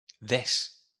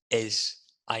This is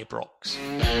Ibrox.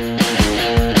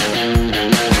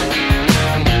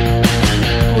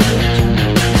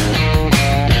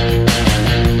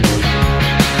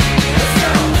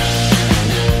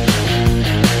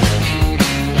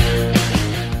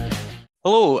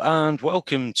 Hello and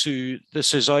welcome to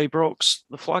This is Ibrox,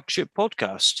 the flagship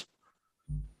podcast.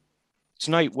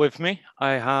 Tonight with me,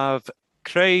 I have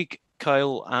Craig,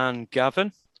 Kyle and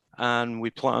Gavin, and we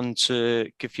plan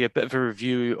to give you a bit of a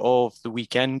review of the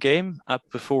weekend game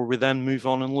before we then move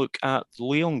on and look at the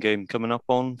Lyon game coming up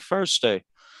on Thursday.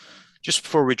 Just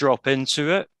before we drop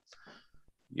into it,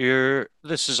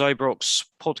 This is Ibrox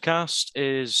podcast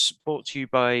is brought to you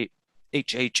by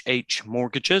HHH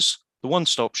Mortgages, the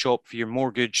one-stop shop for your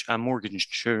mortgage and mortgage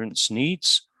insurance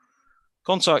needs.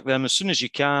 Contact them as soon as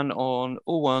you can on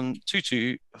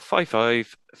 0122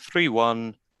 55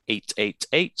 31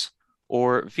 888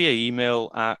 or via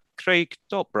email at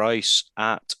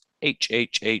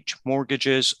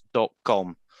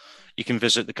craig.bryce@hhhmortgages.com. You can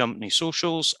visit the company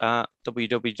socials at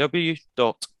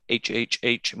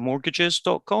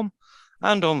www.hhhmortgages.com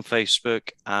and on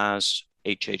Facebook as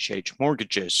HHH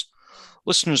Mortgages.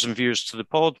 Listeners and viewers to the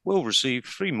pod will receive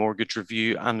free mortgage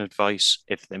review and advice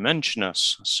if they mention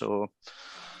us. So,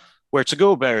 where to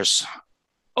go, Bears?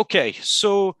 Okay,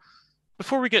 so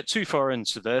before we get too far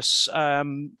into this,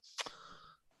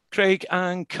 Craig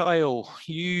and Kyle,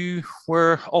 you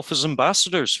were off as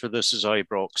ambassadors for This is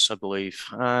Ibrox, I believe,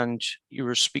 and you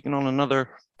were speaking on another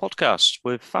podcast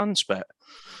with Fansbet.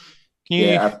 Can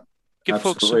you give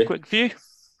folks a quick view?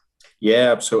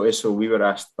 Yeah, absolutely. So we were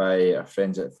asked by our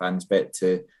friends at Fansbet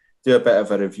to do a bit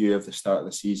of a review of the start of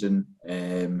the season,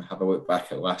 have a look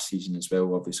back at last season as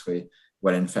well, obviously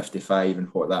winning 55 and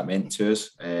what that meant to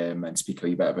us, and speak a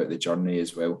wee bit about the journey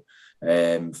as well,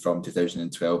 from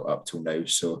 2012 up till now.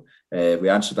 So we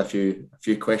answered a few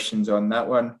questions on that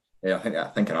one. I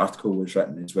think an article was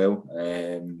written as well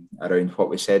around what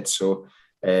we said. So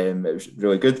it was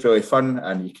really good, really fun,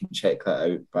 and you can check that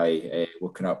out by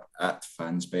looking up at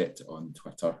Fansbet on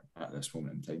Twitter at this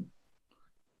moment in time.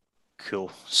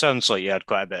 Cool. Sounds like you had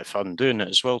quite a bit of fun doing it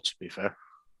as well, to be fair.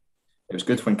 It was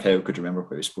good when Kyle could remember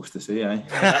what he was supposed to say, aye?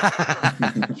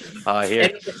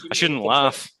 I shouldn't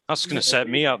laugh. That's going to set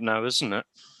me up now, isn't it?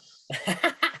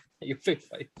 You're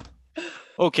fine.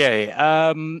 Okay,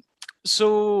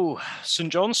 so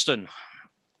St Johnstone.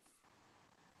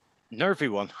 Nervy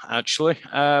one, actually.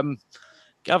 Gavin,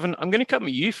 I'm going to come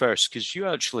at you first because you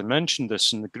actually mentioned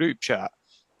this in the group chat.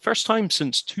 First time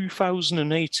since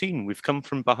 2018 we've come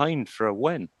from behind for a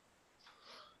win.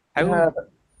 What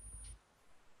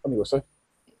do you say?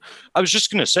 I was just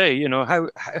going to say,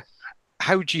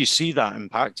 how do you see that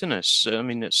impacting us? I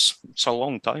mean, it's a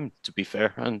long time, to be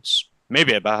fair, and it's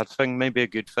maybe a bad thing, maybe a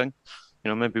good thing.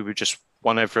 Maybe we just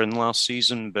won everything last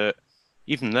season, but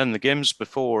even then, the games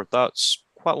before, that's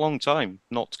quite a long time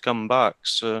not to come back.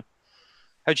 So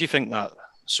how do you think that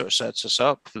sort of sets us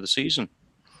up for the season?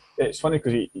 It's funny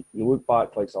because you look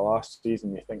back like the last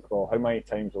season, you think, well, how many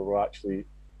times were we actually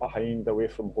behind away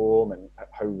from home and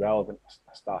how relevant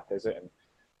a stat is it? And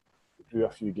we drew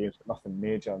a few games but nothing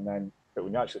major, but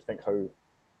when you actually think how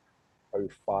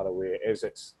far away it is,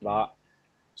 it's that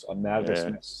sort of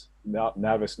nervousness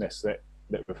that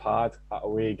we've had at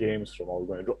away games from, we're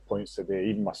going to drop points today.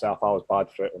 Even myself, I was bad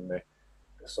for it on the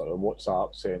sort of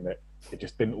WhatsApp saying that it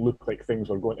just didn't look like things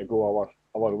were going to go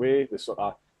our way. The sort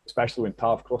of, especially when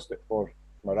Tav crossed it for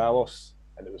Morelos,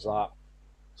 and it was that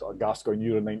sort of Gascoigne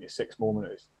Euro 96 moment.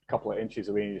 It was a couple of inches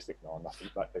away, and you just think, no, nothing.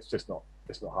 It's not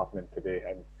happening today.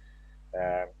 And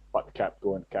but they kept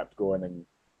going, and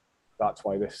that's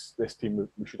why this team,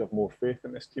 we should have more faith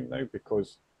in this team now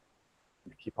because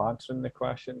we keep answering the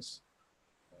questions.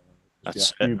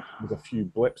 There's a few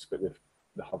blips, but they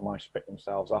have managed to pick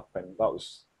themselves up, and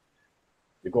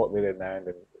they got there in the end,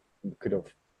 and could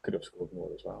have scored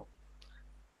more as well.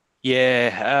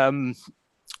 Yeah,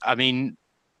 I mean,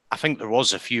 I think there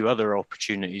was a few other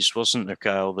opportunities, wasn't there,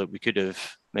 Kyle, that we could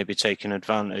have maybe taken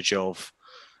advantage of.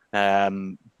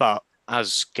 But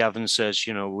as Gavin says,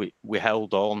 we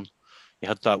held on. You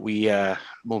had that wee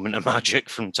moment of magic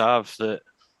from Tav that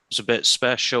was a bit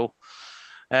special.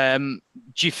 Do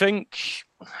you think,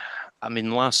 I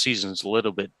mean, last season's a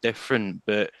little bit different,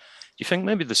 but do you think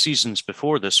maybe the seasons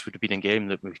before this would have been a game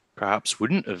that we perhaps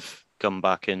wouldn't have come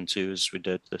back into as we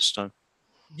did this time?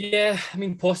 Yeah, I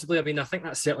mean, possibly. I mean, I think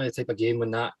that's certainly the type of game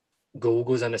when that goal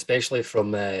goes in, especially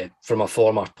from a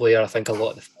former player. I think a lot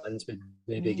of the fans would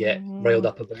maybe get riled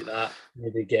up about that,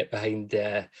 maybe get behind,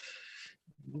 get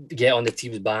on the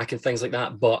team's back and things like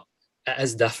that. But It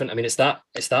is different. I mean, it's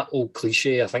that old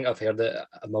cliche. I think I've heard it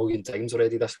a million times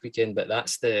already this weekend, but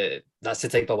that's the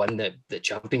type of win that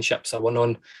championships are won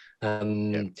on. I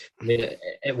mean,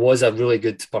 it was a really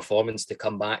good performance to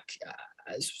come back.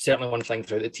 It's certainly one thing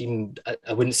throughout the team.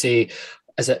 I wouldn't say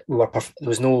there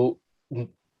was no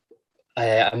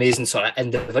amazing sort of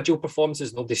individual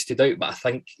performances. Nobody stood out, but I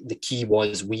think the key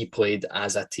was we played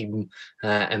as a team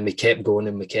and we kept going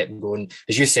and we kept going.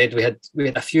 As you said, we had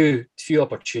a few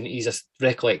opportunities. I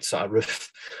recollect sort of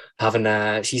Roof having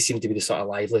he seemed to be the sort of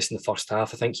liveliest in the first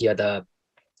half. I think he had an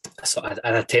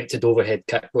attempted overhead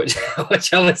kick, which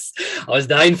I was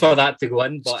dying for that to go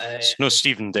in, but it's no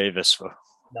Stephen Davis.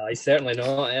 No, he's certainly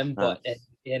not. But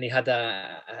and he had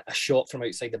a shot from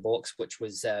outside the box, which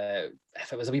was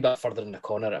if it was a wee bit further in the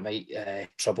corner, it might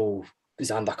trouble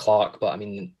Xander Clark. But I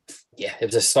mean, yeah, it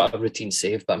was a sort of routine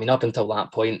save. But I mean, up until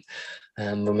that point,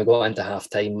 when we got into half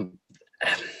time,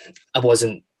 I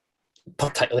wasn't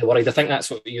particularly worried. I think that's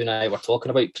what you and I were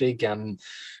talking about, Craig.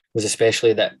 Was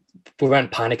especially that we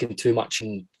weren't panicking too much,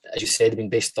 and as you said, I mean,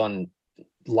 based on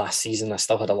last season, I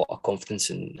still had a lot of confidence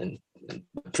and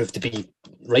proved to be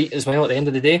right as well at the end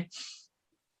of the day.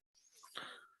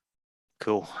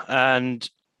 Cool. And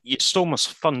you stole my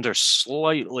thunder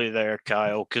slightly there,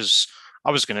 Kyle, because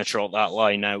I was going to trot that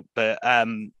line out. But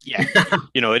yeah,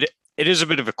 it is a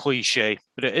bit of a cliche,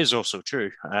 but it is also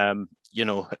true.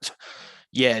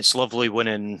 Yeah, it's lovely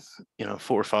winning,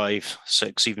 4, 5,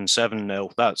 6, even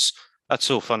 7-0. That's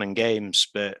all fun and games,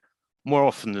 but more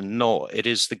often than not, it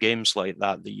is the games like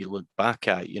that you look back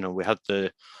at. We had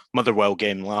the Motherwell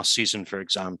game last season, for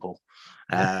example.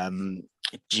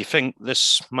 Do you think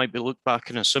this might be looked back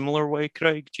in a similar way,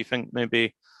 Craig? Do you think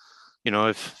maybe,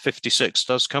 if 56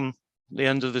 does come the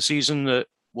end of the season, that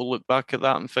we'll look back at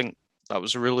that and think that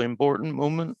was a really important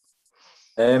moment?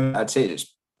 I'd say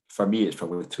for me, it's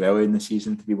probably too early in the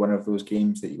season to be one of those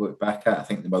games that you look back at. I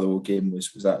think the Motherwell game was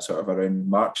that sort of around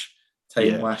March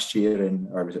time last year,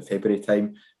 or was it February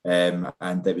time?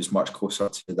 And it was much closer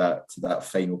to that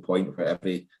final point where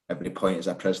every point is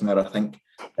a prisoner, I think,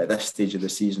 at this stage of the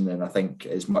season. And I think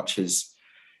as much as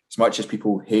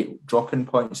people hate dropping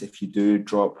points, if you do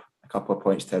drop a couple of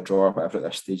points to a draw or whatever at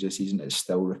this stage of the season, it's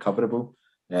still recoverable.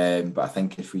 But I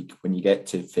think when you get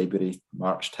to February,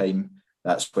 March time,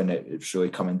 that's when it's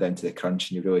really coming down to the crunch,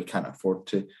 and you really can't afford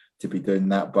to be doing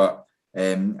that. But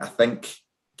I think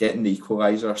getting the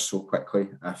equaliser so quickly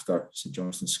after St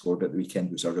Johnstone scored at the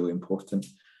weekend was a really important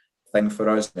thing for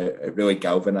us. It really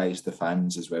galvanised the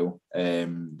fans as well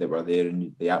that were there,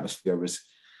 and the atmosphere was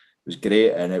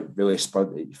great, and it really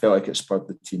it felt like it spurred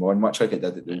the team on, much like it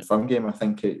did at the Old Firm game. I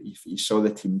think you saw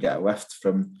the team get a lift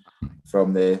from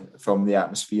the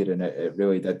atmosphere, and it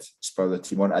really did spur the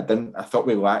team on. I thought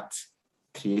we lacked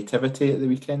creativity at the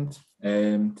weekend,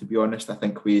 to be honest. I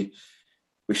think we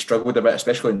struggled a bit,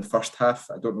 especially in the first half.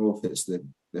 I don't know if it's the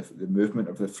movement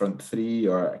of the front three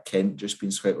or Kent just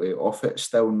being slightly off it,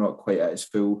 still not quite at his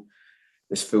full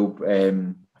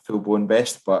blown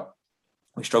best, but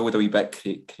we struggled a wee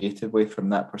bit creatively from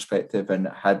that perspective, and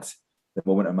had the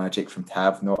moment of magic from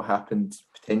Tav not happened,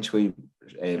 potentially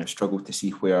struggled to see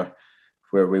where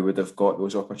we would have got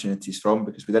those opportunities from,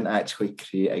 because we didn't actually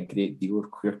create a great deal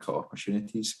of clear-cut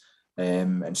opportunities.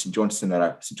 And St Johnstone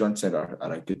are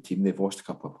a good team. They've lost a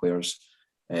couple of players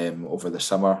over the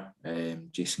summer.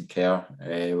 Jason Kerr,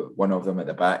 one of them at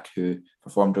the back, who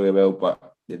performed really well,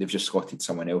 but they've just slotted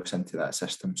someone else into that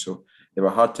system. So they were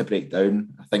hard to break down.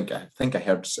 I think I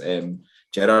heard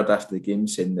Gerrard after the game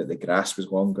saying that the grass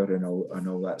was longer and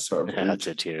all that sort of I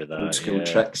did hear that, old school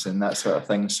tricks and that sort of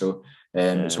thing. So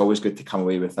it's always good to come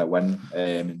away with that win.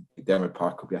 Dermot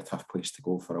Park will be a tough place to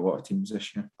go for a lot of teams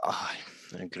this year.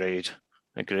 Agreed.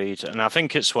 And I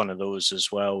think it's one of those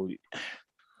as well.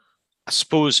 I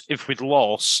suppose if we'd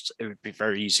lost, it would be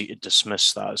very easy to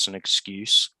dismiss that as an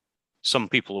excuse. Some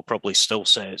people will probably still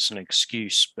say it's an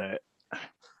excuse, but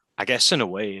I guess in a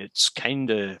way it's kind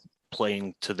of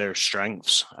playing to their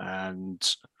strengths. And,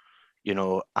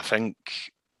 I think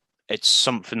it's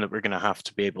something that we're going to have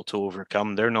to be able to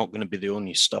overcome. They're not going to be the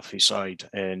only stuffy side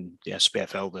in the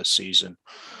SPFL this season.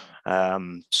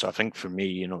 So I think for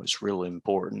me, it's really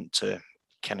important to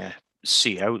kind of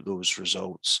see out those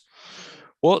results.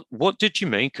 What did you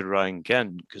make of Ryan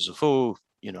Kent? Because although,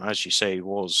 as you say,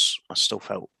 I still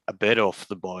felt a bit off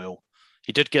the boil.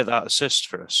 He did get that assist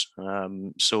for us.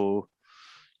 So,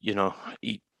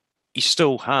 he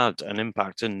still had an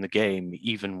impact in the game,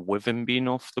 even with him being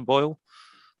off the boil.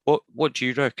 What do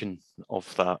you reckon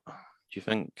of that? Do you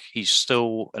think he's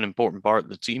still an important part of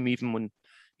the team, even when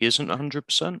he isn't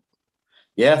 100%?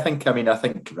 Yeah, I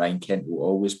think Ryan Kent will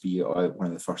always be one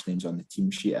of the first names on the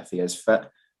team sheet if he is fit.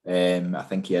 I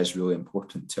think he is really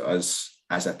important to us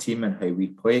as a team and how we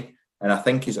play. And I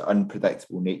think his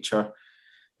unpredictable nature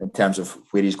in terms of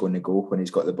where he's going to go when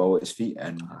he's got the ball at his feet,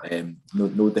 and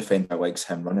no defender likes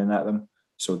him running at them.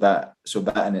 So that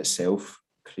in itself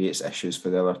creates issues for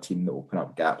the other team that open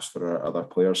up gaps for our other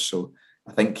players. So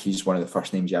I think he's one of the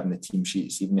first names you have in the team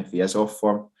sheets, even if he is off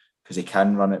form, because he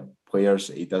can run at players.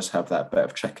 He does have that bit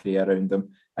of trickery around him,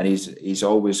 and he's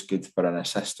always good for an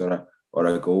assist or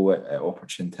a goal at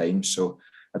opportune times. So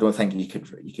I don't think you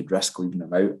could risk leaving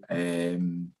him out.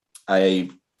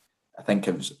 I think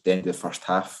it was at the end of the first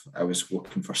half, I was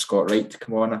looking for Scott Wright to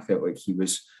come on. I felt like he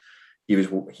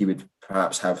would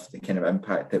perhaps have the kind of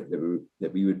impact that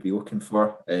we would be looking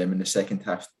for in the second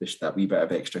half, just that wee bit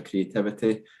of extra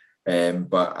creativity.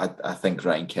 But I think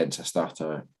Ryan Kent's a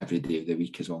starter every day of the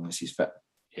week as long as he's fit.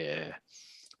 Yeah.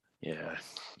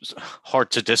 It's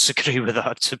hard to disagree with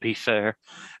that, to be fair.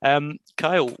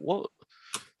 Kyle,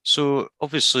 so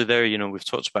obviously there, we've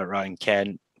talked about Ryan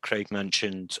Kent. Craig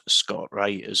mentioned Scott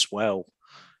Wright as well.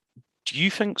 Do you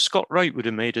think Scott Wright would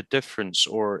have made a difference,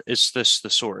 or is this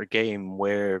the sort of game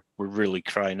where we're really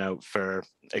crying out for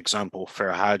example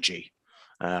for Hagi,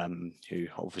 who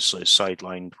obviously is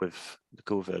sidelined with the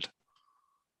COVID?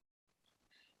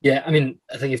 Yeah, I mean,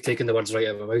 I think you've taken the words right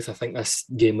out of my mouth. I think this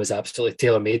game was absolutely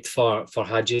tailor-made for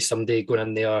Hagi, somebody going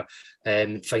in there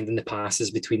and finding the passes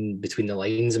between the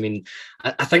lines. I mean,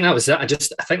 I think that was it. I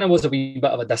think there was a wee bit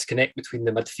of a disconnect between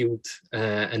the midfield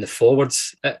and the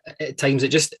forwards at times. It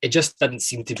just didn't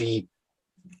seem to be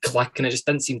clicking. It just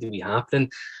didn't seem to be happening.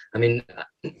 I mean,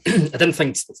 I didn't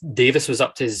think Davis was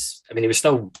up to his. I mean, he was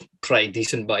still pretty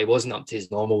decent, but he wasn't up to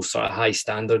his normal sort of high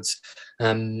standards.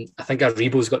 I think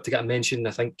Aribo's got to get a mention.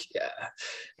 I think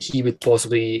he would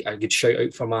possibly a good shout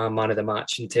out for my man of the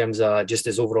match in terms of just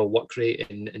his overall work rate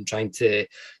and trying to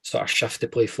sort of shift the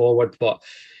play forward. But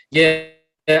yeah,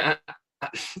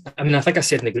 I mean, I think I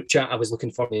said in the group chat I was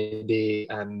looking for maybe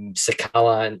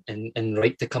Sakala and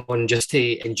Wright to come on just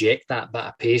to inject that bit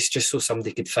of pace, just so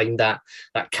somebody could find that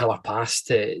killer pass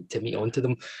to meet onto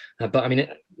them. But I mean,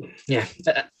 it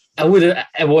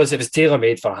was tailor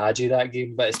made for Hagi that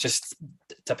game, but it's just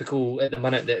typical at the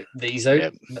minute that he's out. Yeah.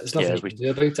 There's nothing you can do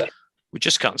about it. We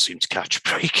just can't seem to catch a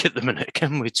break at the minute,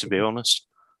 can we? To be honest.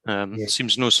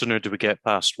 Seems no sooner do we get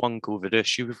past one COVID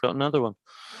issue, we've got another one.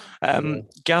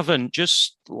 Gavin,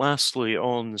 just lastly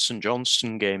on the St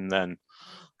Johnstone game then,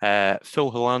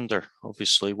 Phil Helander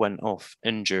obviously went off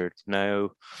injured.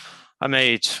 Now,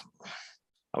 I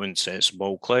wouldn't say it's a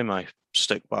bold claim, I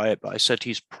stick by it, but I said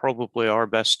he's probably our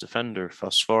best defender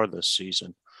thus far this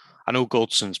season. I know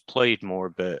Goldson's played more,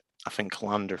 but I think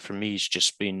Helander for me has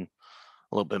just been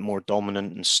a little bit more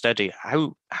dominant and steady.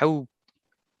 How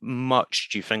much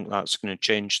do you think that's going to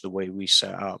change the way we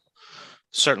set up?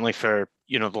 Certainly for,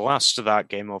 the last of that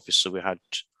game, obviously we had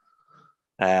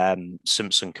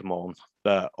Simpson come on,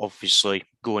 but obviously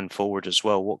going forward as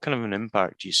well, what kind of an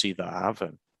impact do you see that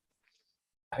having?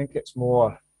 I think it's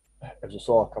more, as we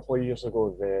saw a couple of years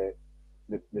ago,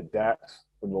 the depth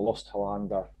when we lost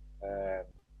Helander.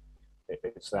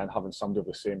 It's then having somebody of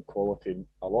the same quality.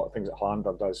 A lot of things that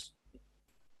Helander does,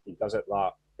 he does it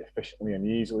that efficiently and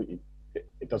easily.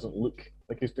 It doesn't look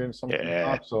like he's doing something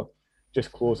hard. So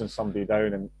just closing somebody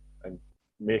down and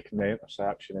making the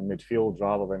interception in midfield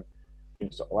rather than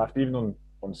being sort of left. Even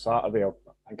on Saturday, I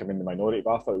think I'm in the minority,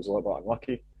 but I thought he was a little bit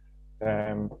unlucky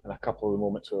in a couple of the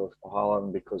moments with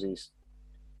Haaland because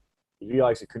he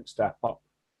realised he couldn't step up.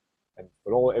 And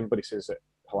for all everybody says that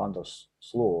Haalander's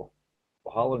slow,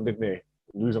 but Haaland didn't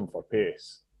lose him for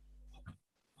pace.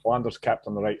 Haalander's kept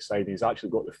on the right side. He's actually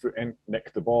got the foot in,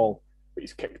 nicked the ball, but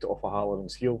he's kicked it off of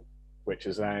Haaland's heel, which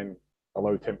has then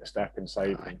allowed him to step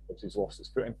inside because he's lost his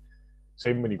footing.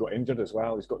 Same when he got injured as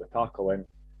well. He's got the tackle in,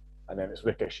 and then it's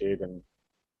ricocheted and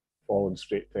fallen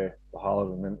straight to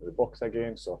Haaland and into the box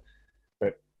again. So,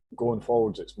 but going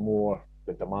forwards, it's more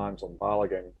the demands on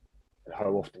Balogun and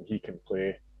how often he can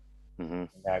play. Mm-hmm. And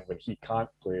then when he can't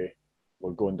play,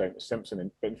 we're going down to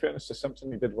Simpson. But in fairness to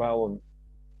Simpson, he did well on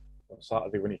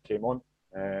Saturday when he came on.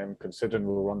 Considering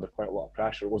we were under quite a lot of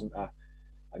pressure, it wasn't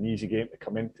an easy game to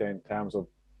come into in terms of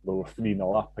we were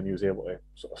 3-0 up and he was able to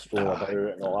sort of stroll about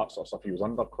and all that sort of stuff. He was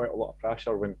under quite a lot of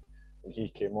pressure when he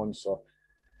came on, so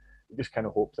we just kind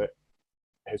of hope that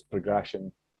his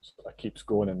progression sort of keeps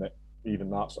going and that even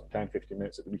that sort of 10-15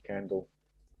 minutes at the weekend will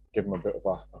give him a bit of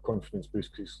a confidence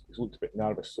boost because he's looked a bit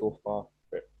nervous so far.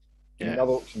 But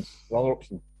another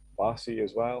option, Bassey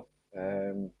as well.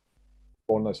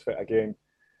 Borna's fit again.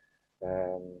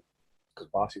 Because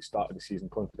Bassey started the season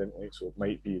confidently, so it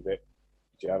might be that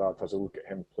Gerrard has a look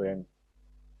at him playing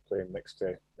playing next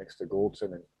to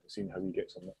Goldson and seeing how he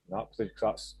gets in that position, because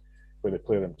that's where the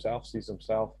player himself sees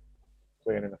himself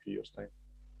playing in a few years' time.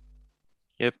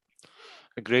 Yep,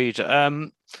 agreed.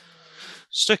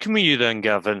 Sticking with you then,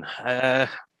 Gavin.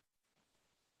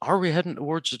 Are we heading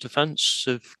towards a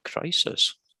defensive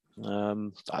crisis?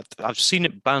 I've seen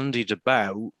it bandied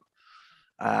about.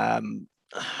 I'm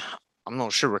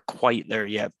not sure we're quite there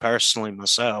yet, personally,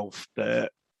 myself,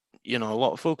 but a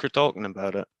lot of folk are talking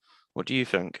about it. What do you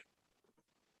think?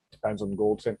 Depends on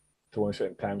Goldson, to honest,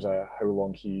 in terms of how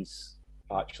long he's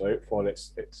actually out for.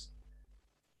 It's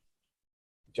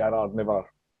Gerrard never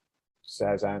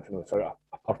says anything without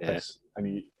a purpose, and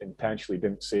he intentionally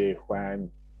didn't say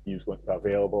when he was going to be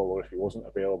available or if he wasn't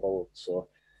available. So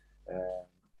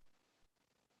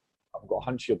I've got a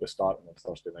hunch he'll be starting on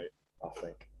Thursday night, I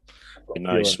think. Be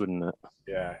nice, wouldn't it?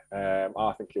 Yeah,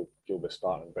 I think he'll be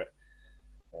starting, but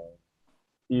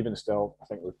even still, I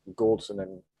think with Goldson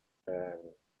and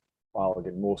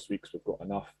Balogun, most weeks we've got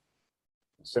enough.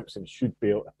 Simpson should be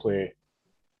able to play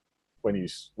when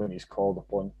he's called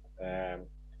upon.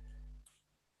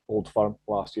 Old Firm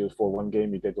last year's 4-1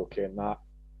 game, he did okay in that.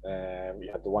 He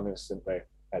had the one incident with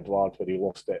Edouard where he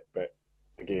lost it, but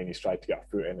again he's tried to get a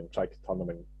foot in and tried to turn him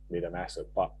and made a mess of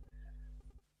it. But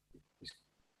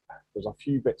there's a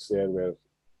few bits there where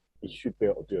he should be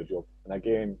able to do a job. And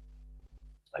again,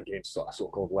 against sort of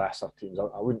so-called lesser teams,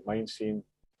 I wouldn't mind seeing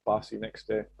Bassey next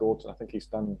to Goldson. I think he's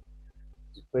played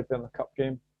there in the cup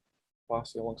game,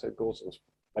 Bassey alongside Goldson. It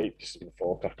might just been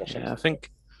Falkirk or something. Yeah, I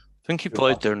think he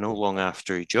played there not long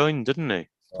after he joined, didn't he?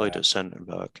 Played at centre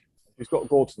back. He's got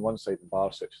Goldson one side and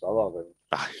Barisic the other,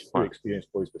 and two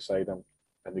experienced boys beside him.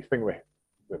 And the thing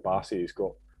with Bassey, he's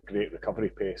got great recovery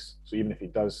pace. So even if he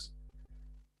does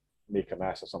make a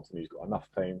mess or something, he's got enough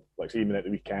time. Like, even at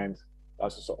the weekend,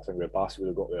 that's the sort of thing where Bassey would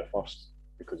have got there first,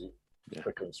 because he's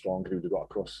quicker and stronger, he would have got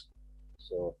across.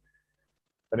 So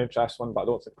an interesting one, but I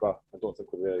don't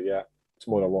think we're there yet. It's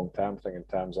more a long-term thing in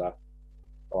terms of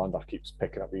Orlando keeps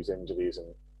picking up these injuries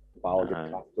and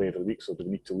Balogun can't play every week, so do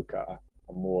we need to look at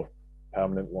a more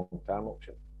permanent long-term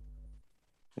option?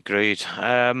 Agreed.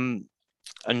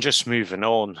 And just moving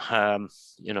on,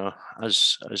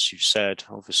 as you've said,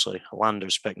 obviously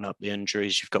Orlando's picking up the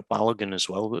injuries. You've got Balogun as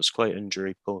well, that's quite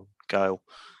injury-prone. Kyle,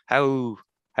 how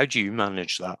do you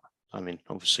manage that? I mean,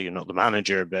 obviously you're not the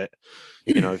manager, but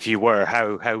if you were,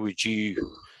 how would you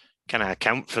kind of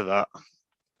account for that?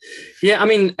 Yeah, I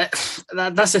mean, that's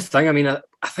the thing. I mean,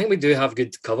 I think we do have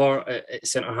good cover at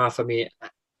centre half. I mean,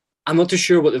 I'm not too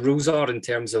sure what the rules are in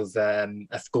terms of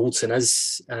if Goldson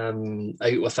is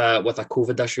out with a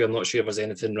COVID issue. I'm not sure if there's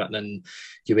anything written in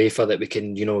UEFA that we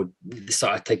can, the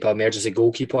sort of type of emergency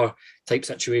goalkeeper type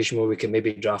situation where we can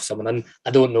maybe draft someone in.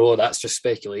 I don't know. That's just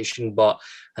speculation. But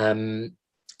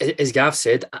as Gav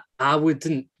said, I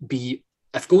wouldn't be.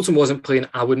 If Goldson wasn't playing,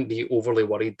 I wouldn't be overly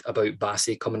worried about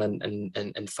Bassey coming in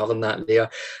and filling that there.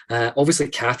 Obviously,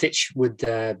 Katic would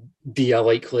be a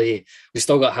likely. We've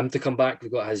still got him to come back.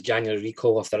 We've got his January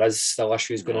recall if there is still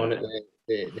issues going on at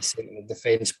the centre of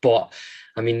defence. But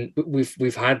I mean,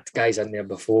 we've had guys in there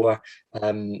before.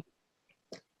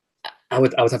 I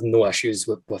would have no issues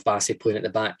with Bassey playing at the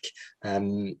back.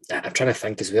 I'm trying to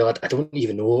think as well. I don't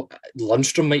even know.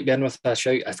 Lundstrom might be in with a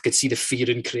shout. I could see the fear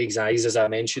in Craig's eyes as I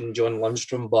mentioned John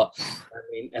Lundstrom. But I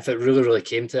mean, if it really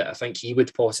came to it, I think he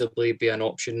would possibly be an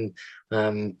option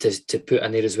to put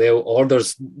in there as well. Or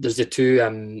there's the two.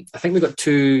 I think we've got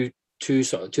two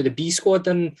the B squad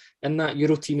in that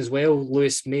Euro team as well.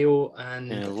 Lewis Mayo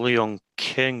and Leon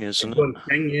King, isn't Leon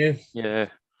King, yeah.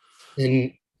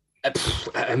 And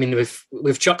I mean,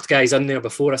 we've chucked guys in there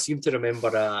before. I seem to remember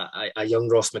a young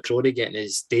Ross McCrory getting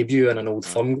his debut in an Old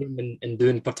Firm game and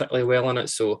doing particularly well in it.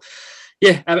 So,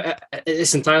 yeah,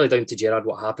 it's entirely down to Gerrard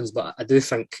what happens, but I do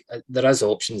think there is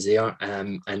options there.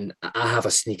 And I have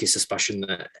a sneaky suspicion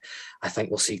that I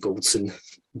think we'll see Goldson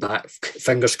back,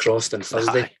 fingers crossed, on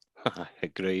Thursday.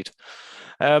 Agreed.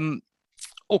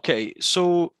 Okay,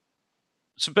 so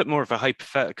it's a bit more of a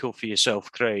hypothetical for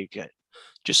yourself, Craig.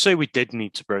 Just say we did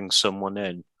need to bring someone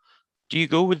in. Do you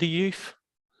go with the youth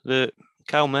that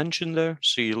Kyle mentioned there?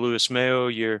 So your Lewis Mayo,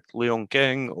 your Leon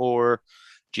King, or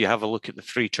do you have a look at the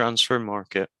free transfer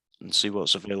market and see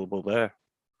what's available there?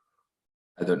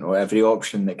 I don't know. Every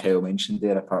option that Kyle mentioned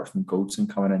there, apart from Goldson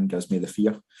coming in, gives me the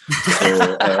fear.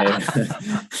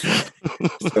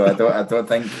 So I don't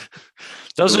think.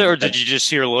 Does it, or did you just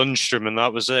hear Lundstrom and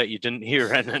that was it? You didn't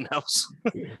hear anything else?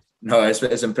 No,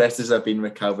 as impressed as I've been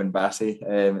with Calvin Bassey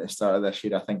at the start of this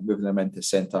year, I think moving him into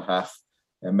centre half,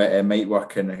 it might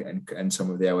work in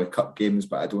some of the early cup games,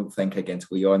 but I don't think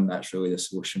against Lyon that's really the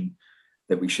solution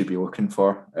that we should be looking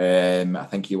for. I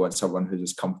think he wants someone who's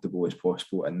as comfortable as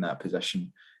possible in that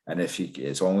position, and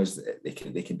as long as they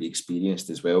can be experienced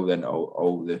as well, then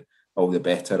all the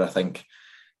better. I think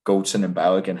Goldson and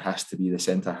Balogun has to be the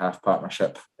centre half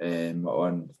partnership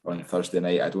on Thursday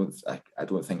night. I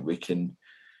don't think we can.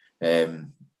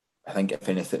 I think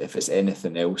if it's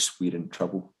anything else, we're in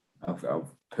trouble. I'll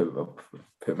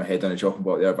put my head on a chopping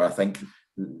block there, but I think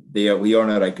Leon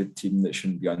are a good team that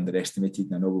shouldn't be underestimated.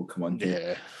 And I know we'll come on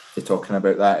to talking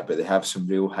about that, but they have some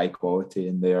real high quality,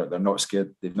 and they're not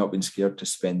scared. They've not been scared to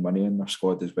spend money on their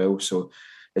squad as well. So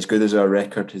as good as our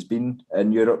record has been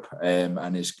in Europe, and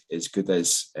as good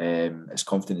as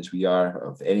confident as we are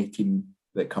of any team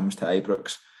that comes to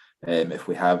Ibrox, if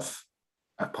we have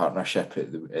a partnership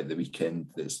at the weekend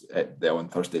on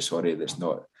Thursday, that's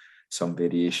not some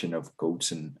variation of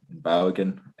Goldson and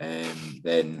Balogun,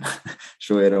 then it's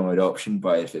really the only option.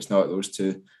 But if it's not those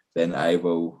two, then I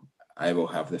will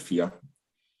have the fear.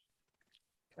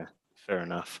 Okay, fair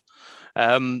enough.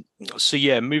 So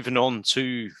yeah, moving on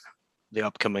to the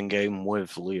upcoming game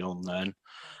with Lyon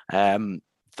then.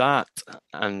 That,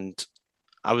 and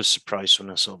I was surprised when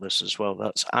I saw this as well,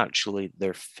 that's actually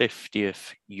their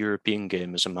 50th European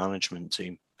game as a management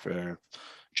team for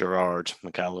Gerrard,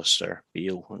 McAllister,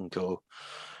 Beale and co.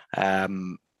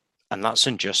 And that's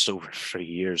in just over 3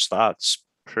 years. That's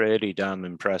pretty damn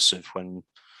impressive when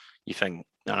you think,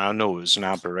 and I know it was an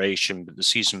aberration, but the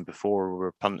season before we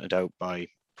were punted out by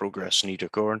Progress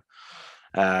Niederkorn.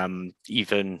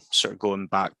 Even sort of going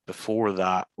back before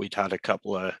that, we'd had a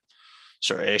couple of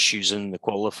sort of issues in the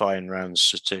qualifying rounds.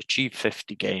 So to achieve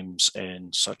 50 games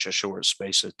in such a short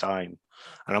space of time,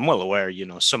 and I'm well aware,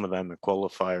 some of them are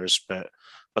qualifiers, but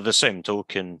by the same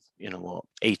token,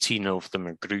 18 of them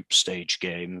are group stage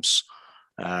games.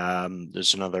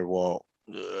 There's another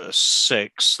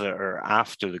 6 that are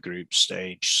after the group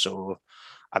stage. So,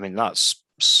 I mean, that's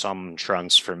some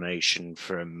transformation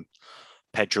from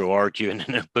Pedro arguing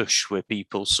in a bush with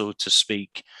people, so to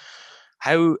speak.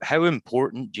 How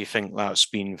important do you think that's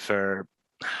been for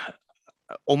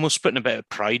almost putting a bit of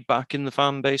pride back in the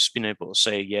fan base, being able to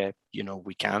say, yeah,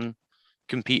 we can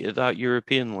compete at that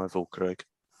European level, Craig?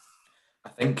 I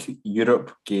think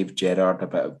Europe gave Gerrard a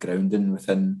bit of grounding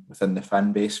within the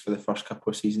fan base for the first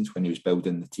couple of seasons when he was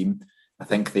building the team. I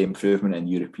think the improvement in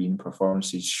European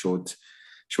performances showed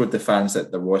the fans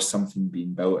that there was something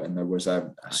being built, and there was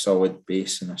a solid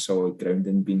base and a solid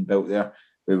grounding being built there.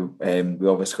 We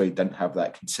obviously didn't have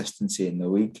that consistency in the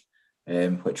league,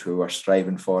 which we were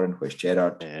striving for, and which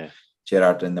Gerrard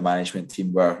and the management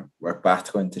team were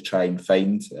battling to try and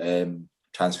find,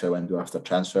 transfer window after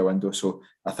transfer window. So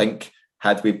I think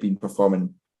had we been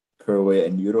performing poorly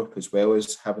in Europe as well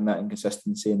as having that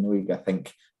inconsistency in the league, I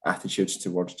think attitudes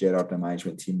towards Gerrard and the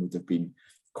management team would have been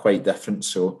quite different.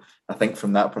 So I think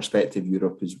from that perspective,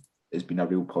 Europe has been a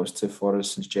real positive for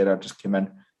us since Gerrard just came in,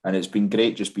 and it's been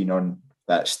great just being on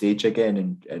that stage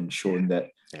again and showing that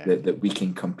we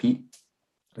can compete.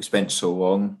 We spent so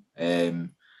long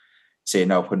saying,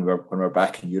 "No, when we're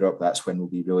back in Europe, that's when we'll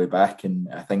be really back." And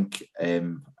I think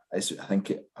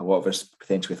a lot of us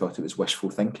potentially thought it was wishful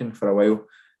thinking for a while,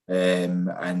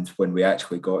 and when we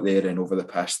actually got there, and over the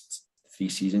past 3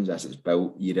 seasons, as it's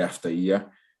built year after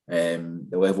year, the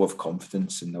level of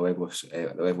confidence and the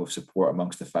level of support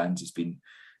amongst the fans has been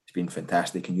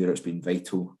fantastic, and Europe's been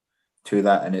vital to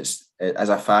that. And it's, as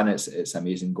a fan, it's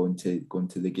amazing going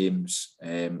to the games.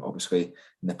 Obviously,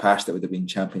 in the past it would have been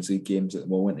Champions League games. At the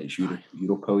moment, it's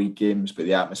Europa League games, but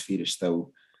the atmosphere is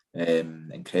still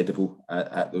incredible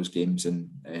at those games. And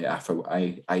I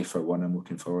for one, am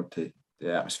looking forward to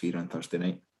the atmosphere on Thursday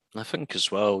night. I think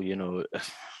as well, it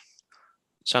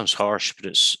sounds harsh, but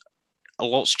it's a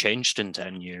lot's changed in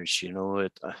 10 years. You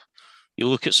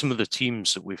look at some of the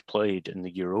teams that we've played in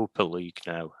the Europa League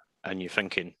now, and you're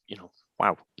thinking,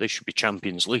 wow, they should be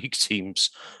Champions League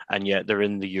teams, and yet they're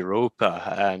in the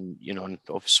Europa. And, and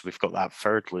obviously we've got that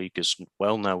third league as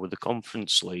well now with the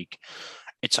Conference League.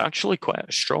 It's actually quite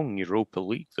a strong Europa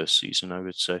League this season, I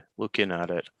would say, looking at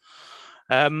it.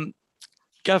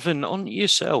 Gavin, on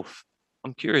yourself,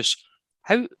 I'm curious,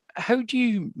 how do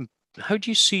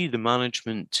you see the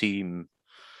management team?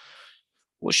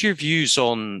 What's your views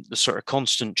on the sort of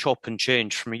constant chop and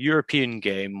change from a European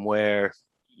game where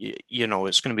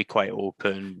it's going to be quite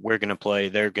open, we're going to play,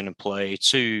 they're going to play,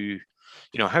 to,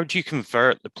 how do you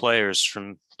convert the players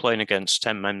from playing against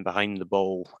 10 men behind the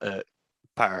ball at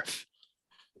Perth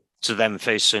to them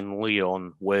facing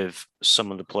Lyon with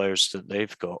some of the players that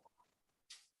they've got?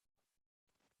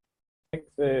 I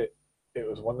think it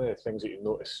was one of the things that you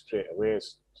noticed straight away,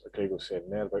 as Craig was saying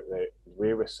there, about the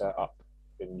way we set up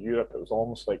in Europe, it was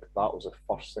almost like that was the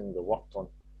first thing they worked on,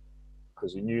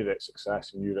 because you knew that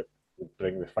success in Europe would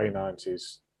bring the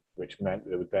finances, which meant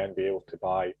they would then be able to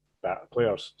buy better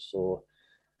players. So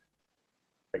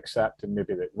accepting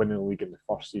maybe that winning the league in the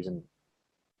first season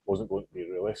wasn't going to be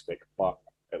realistic, but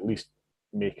at least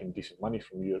making decent money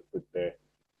from Europe would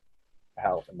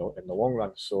help in the long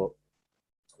run. So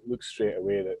it looks straight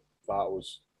away that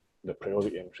was the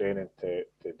priority in training, to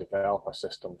develop a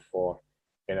system for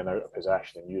in and out of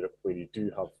possession in Europe, where you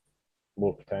do have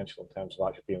more potential in terms of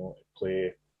actually being able to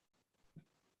play,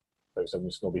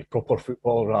 it's not be proper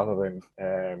football rather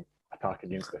than attack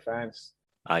against defence.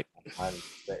 Aye. And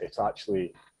it's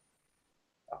actually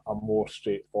a more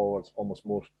straightforward, almost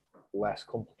less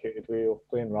complicated way of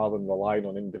playing, rather than relying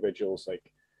on individuals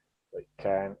like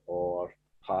Ken or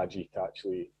Haji to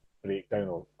actually break down,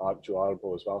 or Joe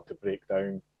Arbo as well, to break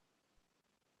down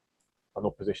an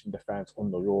opposition defence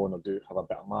on their own, or have a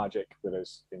bit of magic.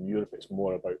 Whereas in Europe, it's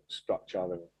more about structure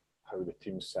and how the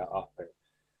team's set up. And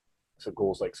so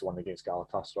goals like the one against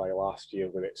Galatasaray last year,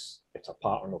 where it's a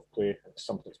pattern of play, and it's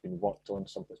something that's been worked on,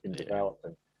 something that's been developed,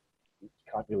 and you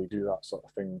can't really do that sort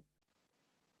of thing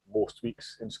most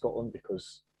weeks in Scotland,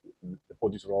 because the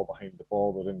bodies are all behind the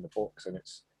ball, they're in the box, and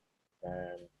it's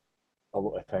a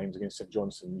lot of times against St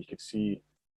Johnstone you could see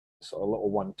sort of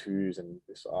little 1-2s and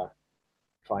sort of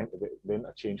trying to the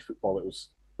interchange football. It was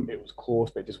close,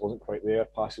 but it just wasn't quite there.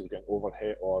 Passes were getting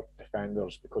overhit, or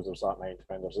defenders, because there's that 9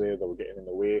 defenders there, they were getting in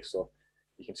the way. So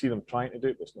you can see them trying to do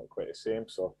it, but it's not quite the same.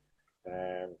 So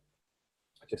I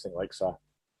just think likes a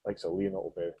Leon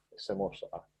will be a similar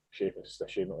sort of shape. It's just a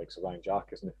shame that likes a Ryan Jack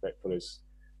isn't fit for his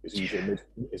usual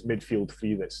his midfield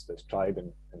three that's tried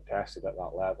and tested at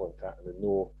that level, and they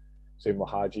know. Same with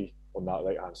Haji on that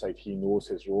right hand side. He knows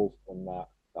his role on that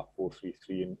 4-3-3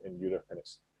 in Europe, and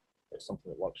it's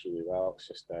something that works really well. It's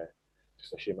just a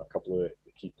shame that a couple of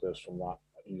the key players from that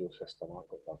usual system aren't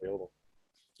available.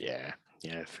 Yeah,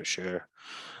 for sure.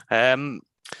 And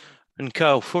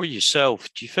Carl, for yourself,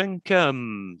 do you think? I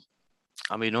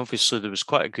mean, obviously there was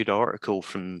quite a good article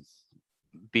from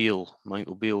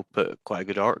Michael Beale put quite a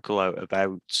good article out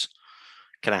about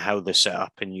kind of how they're set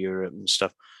up in Europe and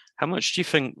stuff. How much do you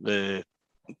think the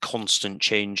constant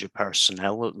change of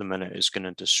personnel at the minute is going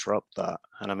to disrupt that?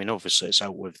 And I mean, obviously it's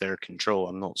out with their control.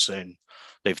 I'm not saying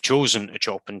they've chosen to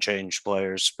chop and change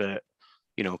players, but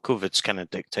you know, COVID's kind of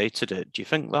dictated it. Do you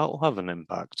think that'll have an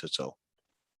impact at all?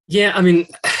 Yeah, I mean,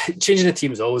 changing the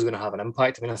team is always going to have an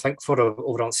impact. I mean, I think certainly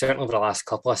over the last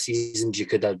couple of seasons, you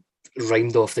could have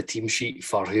rhymed off the team sheet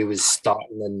for who was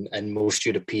starting in most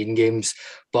European games.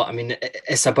 But I mean,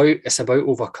 it's about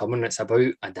overcoming. It's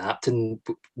about adapting.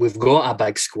 We've got a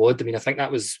big squad. I mean, I think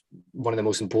that was one of the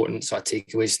most important sort of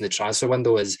takeaways in the transfer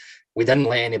window, is we didn't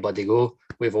let anybody go.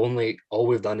 All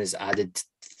we've done is added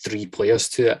 3 players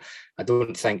to it. I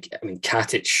don't think, I mean,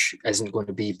 Katic isn't going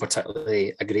to be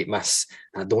particularly a great miss.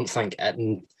 I don't think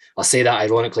I'll say that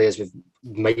ironically, as we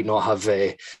might not have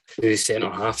fit centre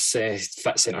half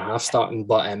starting,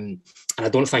 but and I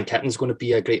don't think Kitten's going to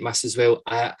be a great miss as well.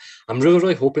 I'm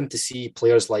really hoping to see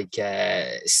players like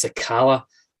Sakala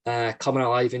coming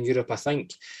alive in Europe. I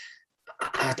think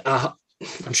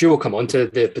I'm sure we'll come on to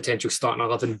the potential starting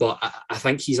 11, but I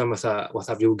think he's in with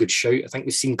a real good shout. I think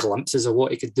we've seen glimpses of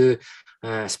what he could do,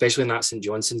 especially in that St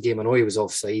Johnstone game. I know he was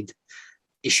offside.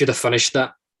 He should have finished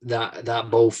that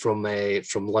ball from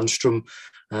Lundstrom.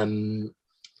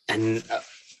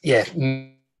 Yeah,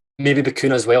 maybe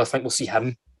Bacuna as well. I think we'll see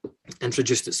him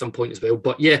introduced at some point as well.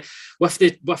 But yeah, with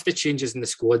the changes in the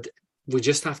squad, we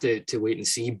just have to wait and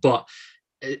see. But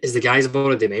as the guys have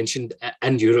already mentioned,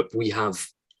 in Europe we have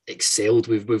excelled.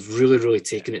 We've really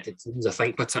taken it to teams. I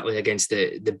think particularly against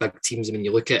the big teams. I mean,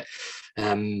 you look at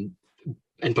in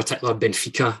particular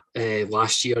Benfica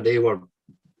last year. They were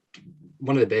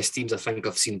one of the best teams I think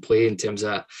I've seen play in terms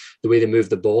of the way they moved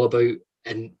the ball about,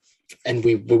 and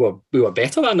we were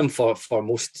better than them for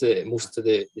most of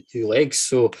the 2 legs.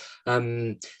 So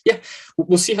yeah,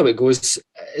 we'll see how it goes.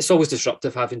 It's always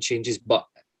disruptive having changes, but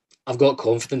I've got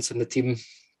confidence in the team.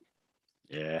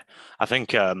 Yeah, I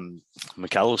think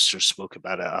McAllister spoke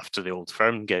about it after the Old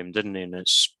Firm game, didn't he? And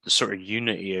it's the sort of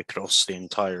unity across the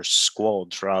entire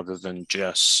squad rather than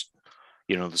just,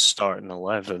 you know, the starting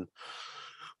 11.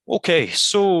 Okay,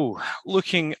 so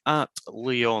looking at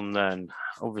Lyon then,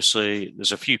 obviously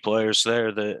there's a few players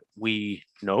there that we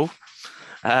know.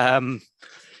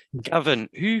 Gavin,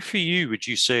 who for you would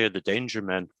you say are the danger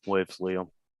men with Lyon?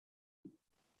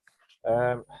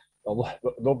 The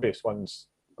obvious one's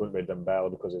going to be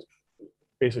Dembele, because it's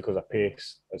basically because of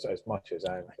pace as much as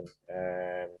anything.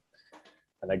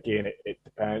 And again, it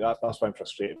depends. That's why I'm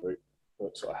frustrated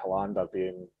about sort of Helander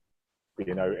being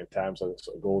being out in terms of the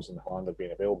sort of goals and Hollander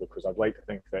being available, because I'd like to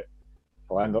think that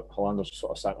Hollander's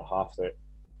sort of centre half that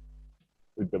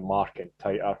would be marking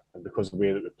tighter, and because of the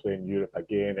way that we play in Europe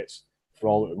again, it's for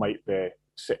all that we might be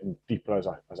sitting deeper as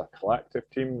a collective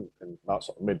team, and that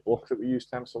sort of mid block that we use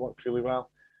tends to work really well.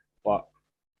 But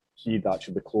he'd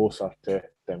actually be closer to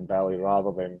Dembele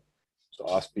rather than sort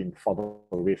of us being further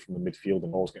away from the midfield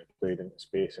and always getting played into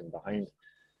space and behind.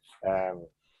 But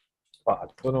I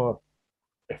don't know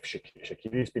if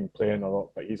Shaqiri's been playing a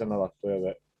lot, but he's another player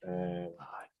that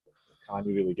can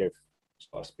really give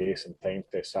sort of space and time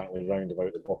to certainly round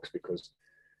about the box, because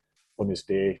on his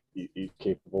day he's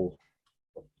capable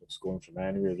of scoring from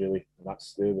anywhere really, and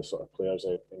they're the sort of players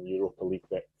in Europa League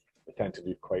that they tend to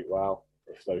do quite well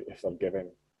if they're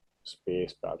given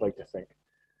space. But I'd like to think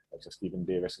like Stephen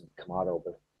Davis and Kamara will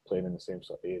be playing in the same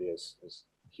sort of areas as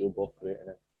he'll be operating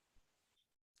in.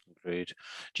 Agreed.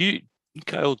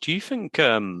 Kyle, do you think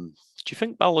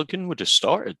Balogun would have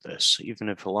started this even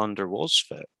if Hollander was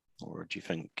fit, or do you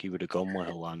think he would have gone with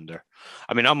Hollander?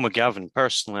 I mean, I'm with Gavin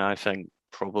personally. I think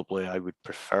probably I would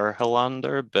prefer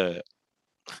Hollander, but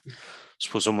I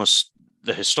suppose almost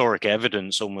the historic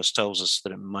evidence almost tells us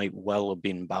that it might well have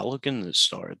been Balogun that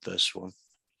started this one.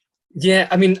 Yeah,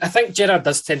 I mean, I think Gerrard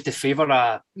does tend to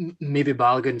favour maybe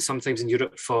Balogun sometimes in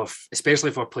Europe,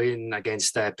 especially for playing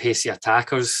against pacey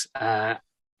attackers.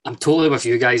 I'm totally with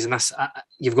you guys in this.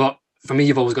 You've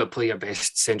always got to play your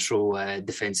best central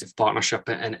defensive partnership,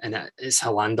 and it's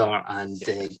Hollander and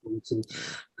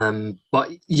Johnson. But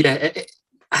yeah,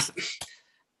 I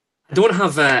don't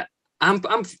have. I'm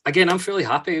fairly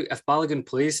happy if Balogun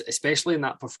plays, especially in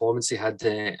that performance he had.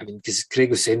 Because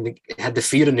Craig was saying he had the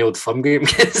fear in the Old Firm game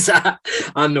because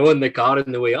I know in the car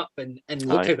on the way up, and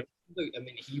look how. I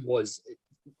mean, he was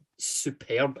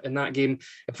superb in that game.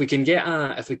 If we can get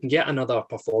another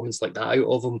performance like that out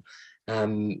of him,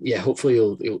 hopefully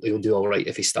he'll do all right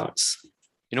if he starts.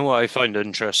 You know what I find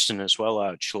interesting as well,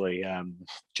 actually,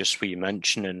 just what you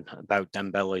mentioning about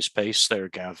Dembele's pace there,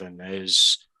 Gavin,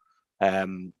 is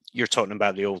you're talking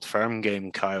about the Old Firm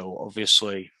game, Kyle.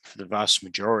 Obviously, for the vast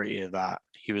majority of that,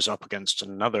 he was up against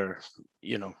another,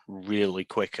 really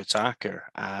quick attacker,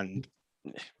 and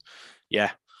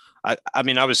yeah. I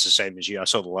mean, I was the same as you. I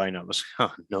saw the line. I was,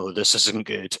 oh, no, this isn't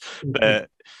good. But,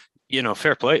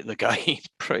 fair play to the guy. He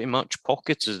pretty much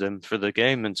pocketed him for the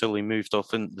game until he moved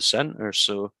off into the centre.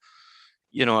 So,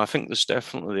 I think there's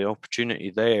definitely the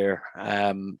opportunity there.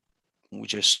 We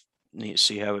just need to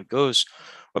see how it goes.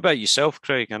 What about yourself,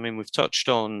 Craig? I mean, we've touched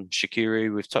on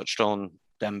Shaqiri. We've touched on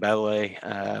Dembele.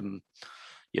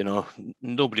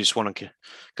 Nobody's going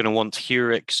to want to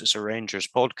hear it because it's a Rangers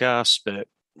podcast, but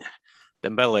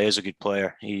Dembele is a good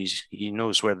player. He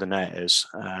knows where the net is,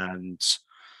 and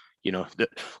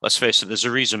let's face it. There's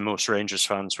a reason most Rangers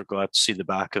fans were glad to see the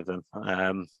back of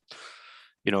him.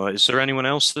 Is there anyone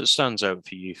else that stands out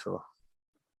for you, Phil?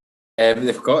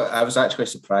 I was actually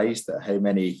surprised at how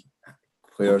many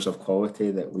players of quality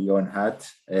that Lyon had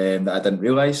that I didn't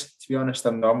realise. To be honest,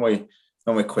 I'm normally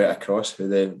quite across who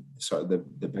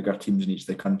the bigger teams in each of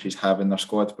the countries have in their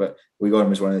squad, but Lyon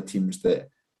was one of the teams that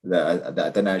I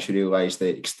didn't actually realise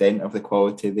the extent of the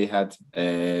quality they had.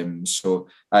 So,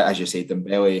 as you say,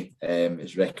 Dembele,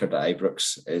 his record at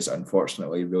Ibrox is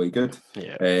unfortunately really good.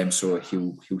 Yeah. So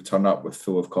he'll turn up with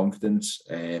full of confidence.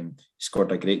 He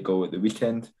scored a great goal at the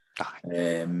weekend,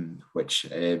 which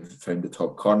found the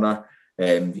top corner.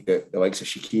 You got the likes of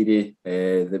Shaqiri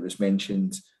that was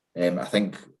mentioned. I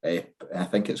think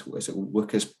it's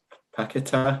Lucas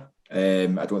Paquetá.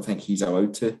 I don't think he's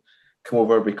allowed to come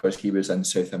over because he was in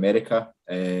South America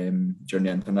during the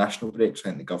international break. So I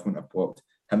think the government have blocked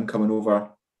him coming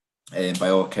over. By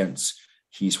all accounts,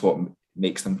 he's what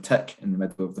makes them tick in the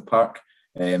middle of the park.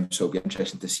 So it'll be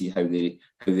interesting to see how they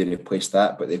replace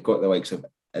that. But they've got the likes of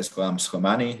Islam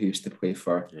Slimani, who used to play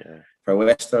for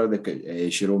Leicester. They've got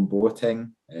Jerome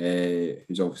Boateng,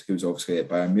 who's obviously at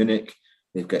Bayern Munich.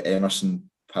 They've got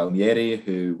Emerson Palmieri,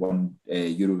 who won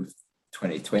Euro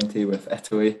 2020 with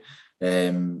Italy.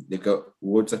 They've got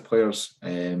loads of players.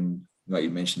 Like you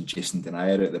mentioned, Jason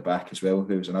Denayer at the back as well,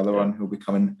 who's another one who'll be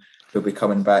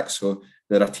coming back. So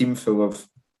they're a team full of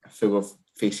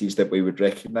faces that we would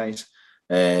recognise.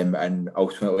 And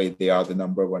ultimately, they are the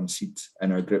number one seed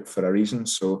in our group for a reason.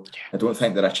 So I don't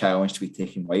think they're a challenge to be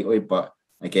taken lightly. But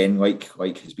again, like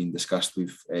has been discussed,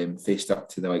 we've faced up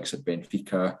to the likes of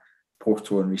Benfica,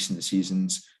 Porto in recent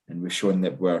seasons, and we've shown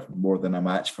that we're more than a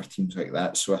match for teams like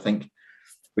that. So I think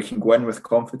we can go in with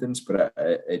confidence, but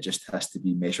it just has to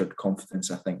be measured confidence,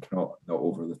 I think, not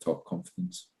over the top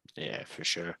confidence. Yeah, for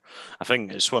sure. I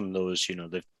think it's one of those,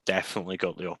 they've definitely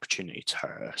got the opportunity to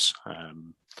hurt us.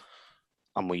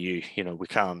 I'm with you. We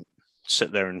can't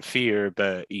sit there in fear,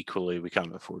 but equally we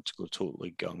can't afford to go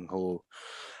totally gung ho.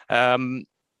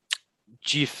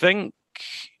 Do you think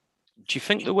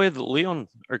the way that Leon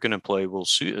are going to play will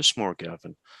suit us more,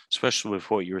 Gavin? Especially with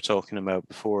what you were talking about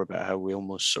before, about how we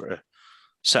almost sort of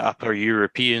set up our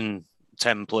European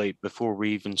template before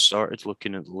we even started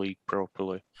looking at the league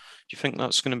properly. Do you think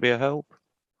that's going to be a help?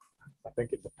 I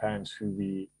think it depends who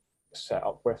we set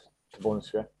up with, to be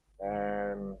honest with you.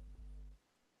 And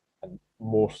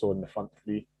more so in the front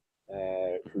three,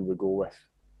 who we go with.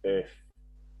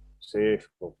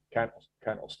 Kent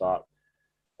will start,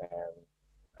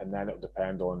 and then it'll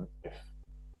depend on if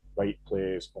Wright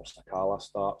plays or Sakala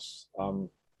starts.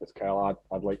 With Kyle,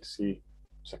 I'd like to see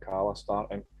Sakala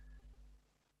starting.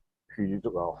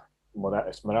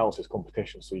 It's Morelos'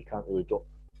 competition, so you can't really drop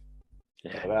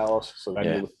Morelos. So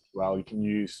then you can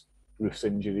use Ruth's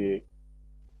injury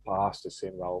past as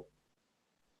saying, well,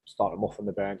 start him off on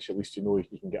the bench. At least you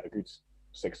can get a good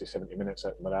 60, 70 minutes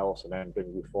out of Morelos and then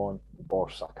bring Ruth on, or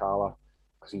Sakala,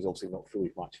 because he's obviously not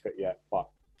fully match fit yet. But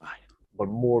we're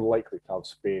more likely to have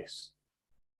space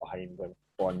behind them,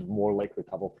 and more likely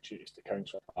to have opportunities to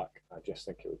counter attack. I just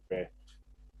think it would be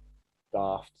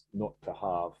daft not to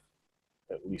have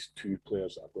at least two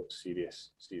players that have got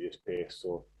serious pace.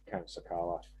 So Kent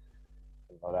Sakala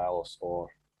and Morelos, or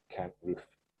Kent Ruth,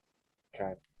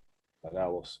 Kent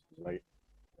Morelos, right?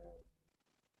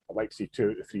 I'd like to see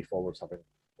 2 out of 3 forwards having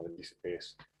decent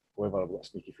pace. However, I've got a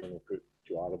sneaky feeling we'll put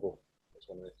Joe Arabo as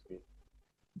one of the 3.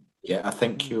 Yeah, I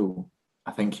think you'll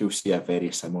see a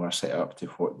very similar setup to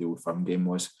what the Old Firm game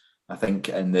was. I think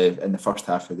in the first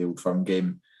half of the Old Firm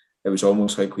game, it was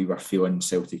almost like we were feeling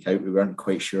Celtic out. We weren't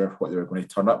quite sure what they were going to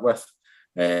turn up with.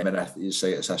 And it's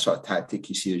a sort of tactic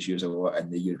you see us use a lot in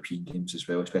the European games as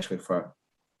well, especially for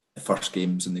the first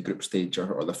games in the group stage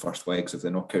or the first legs of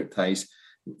the knockout ties.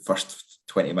 First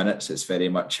 20 minutes, it's very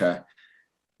much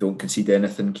don't concede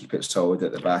anything, keep it solid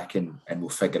at the back, and we'll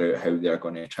figure out how they're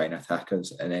going to try and attack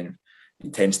us. And then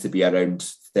it tends to be around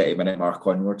 30-minute mark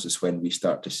onwards is when we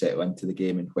start to settle into the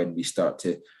game and when we start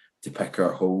to pick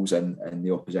our holes in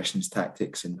the opposition's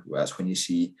tactics. And that's when you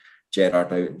see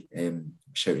Gerrard out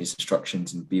shouting his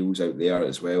instructions, and Beale's out there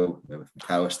as well with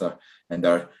McAllister, and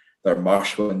they're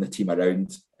marshalling the team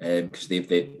around because they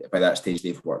by that stage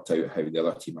they've worked out how the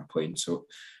other team are playing. So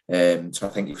I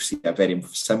think you'll see a very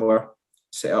similar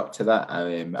setup to that.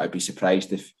 I'd be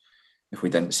surprised if we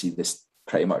didn't see this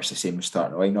pretty much the same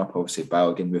starting lineup. Obviously,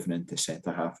 Balogun moving into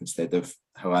centre half instead of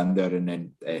Helander, and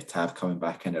then Tav coming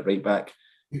back in at right back.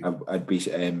 I'd be.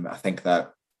 I think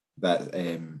that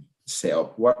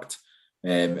setup worked.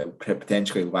 It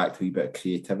potentially lacked a wee bit of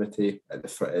creativity at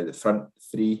the front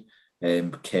three.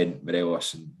 Kent,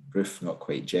 Morelos, and Roof not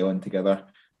quite gelling together.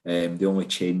 The only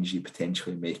change you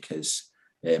potentially make is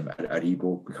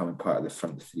Aribo becoming part of the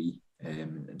front three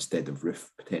instead of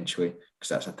Roof potentially, because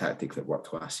that's a tactic that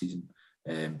worked last season.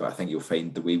 But I think you'll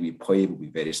find the way we play will be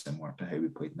very similar to how we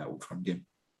played in that Old Firm game.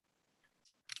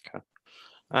 Okay.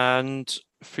 And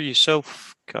for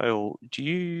yourself, Kyle, do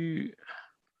you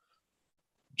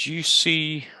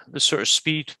see the sort of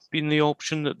speed being the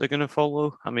option that they're going to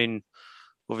follow? I mean,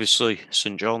 obviously,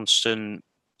 St Johnstone,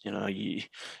 you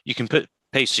can put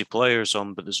pacey players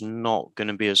on, but there's not going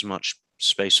to be as much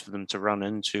space for them to run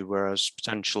into, whereas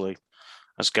potentially,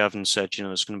 as Gavin said,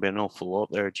 there's going to be an awful lot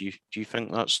there. Do you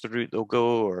think that's the route they'll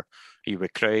go, or are you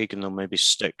with Craig and they'll maybe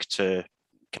stick to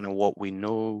kind of what we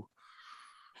know?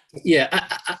 Yeah,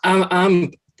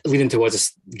 I'm leaning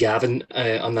towards Gavin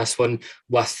on this one.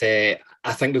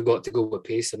 I think we've got to go with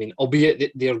pace. I mean,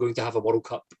 albeit they are going to have a World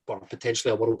Cup or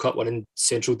potentially a World Cup winning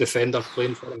central defender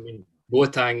playing for them. I mean,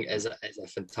 Boateng is a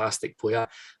fantastic player.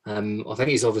 I think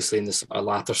he's obviously in this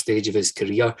latter stage of his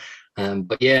career.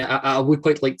 But yeah, I would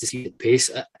quite like to see the pace.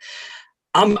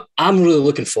 I'm really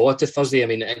looking forward to Thursday. I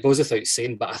mean, it goes without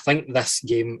saying, but I think this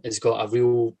game has got a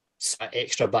real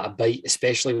extra bit of bite,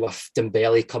 especially with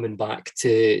Dembele coming back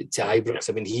to Ibrox.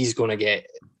 I mean, he's going to get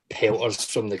pelters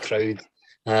from the crowd.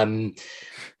 And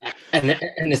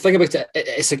the thing about it,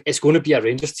 it's going to be a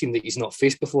Rangers team that he's not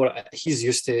faced before. He's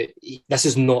used to. This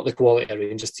is not the quality of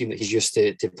Rangers team that he's used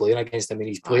to playing against. I mean,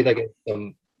 he's played against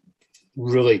some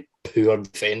really poor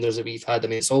defenders that we've had. I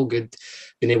mean, it's all good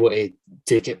being able to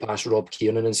take it past Rob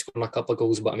Kiernan and scoring a couple of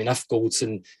goals, but I mean, if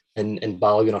Goldson and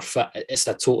Balogun are fit, it's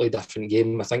a totally different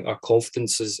game. I think our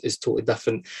confidence is totally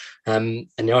different. And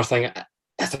the other thing,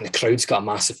 I think the crowd's got a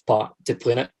massive part to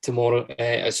play in it tomorrow.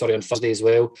 On Thursday as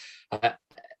well.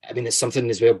 I mean, it's something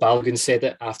as well. Balogun said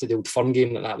it after the Old Firm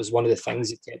game that was one of the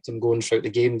things that kept him going throughout the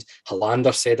game.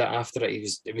 Hollander said it after it.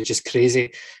 It was just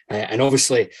crazy, and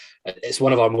obviously, it's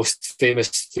one of our most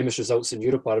famous results in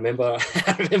Europe. I remember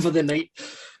the night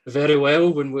very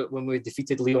well when we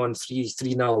defeated Lyon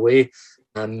 3-0 away.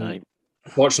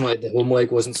 Fortunately, the home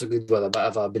leg wasn't so good, with a bit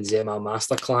of a Benzema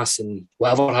masterclass and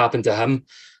whatever happened to him.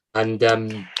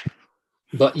 And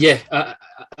but yeah,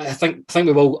 I think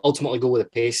we will ultimately go with the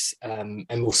pace, and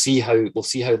we'll see how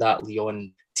that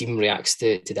Lyon team reacts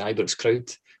to the Ibrox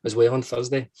crowd as well on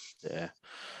Thursday. Yeah,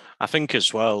 I think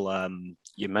as well.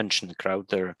 You mentioned the crowd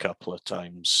there a couple of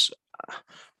times.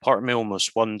 Part of me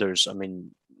almost wonders. I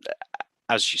mean,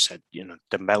 as you said,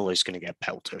 Dembele's going to get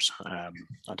pelters. I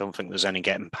don't think there's any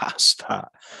getting past that.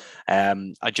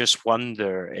 I just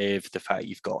wonder if the fact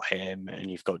you've got him and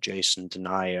you've got Jason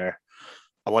Denayer,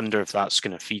 I wonder if that's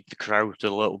going to feed the crowd a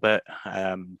little bit.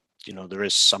 There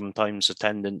is sometimes a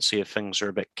tendency if things are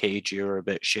a bit cagey or a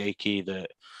bit shaky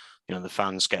that, the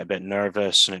fans get a bit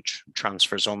nervous and it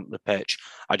transfers onto the pitch.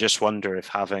 I just wonder if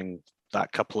having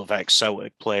that couple of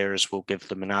ex-Celtic players will give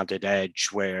them an added edge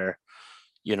where,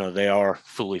 they are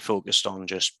fully focused on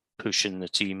just pushing the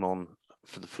team on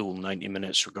for the full 90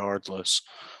 minutes regardless,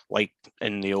 like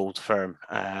in the Old Firm.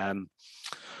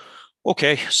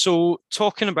 Okay, so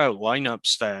talking about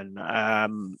lineups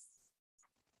then,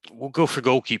 we'll go for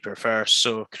goalkeeper first.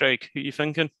 So, Craig, who are you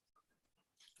thinking?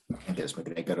 I think it's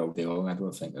McGregor all day long. I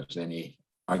don't think there's any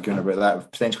arguing about that.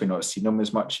 I've potentially not seen him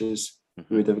as much as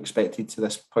we would have expected to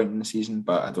this point in the season,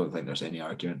 but I don't think there's any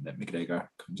argument that McGregor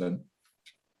comes in.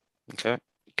 Okay.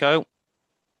 Kyle?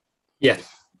 Yeah,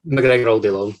 McGregor all day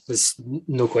long. There's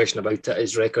no question about it.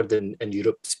 His record in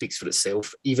Europe speaks for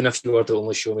itself. Even if you were to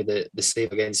only show me the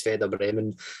save against Werder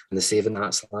Bremen and the save in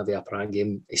that Slavia Prague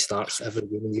game, he starts every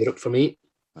game in Europe for me.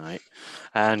 All right.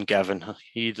 And Gavin, are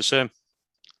you the same?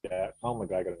 Yeah, Al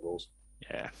McGregor in goals.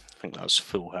 Yeah, I think that's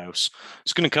full house.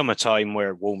 It's going to come a time where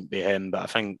it won't be him, but I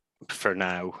think for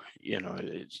now, you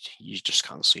just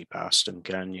can't see past him,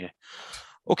 can you?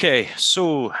 Okay,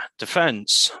 so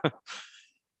defence.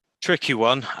 Tricky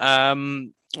one.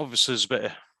 Obviously, there's a bit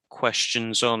of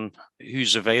questions on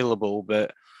who's available,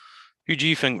 but who do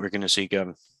you think we're going to see,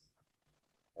 Gavin?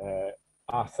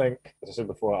 I think, as I said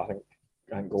before, I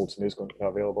think Goldson is going to be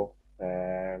available.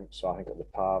 So I think it'll be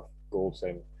Pav,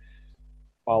 Goldson,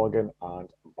 Balogun and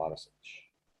Barisic.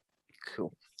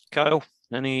 Cool. Kyle,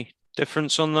 any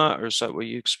difference on that, or is that what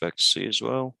you expect to see as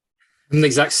well? I'm the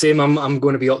exact same. I'm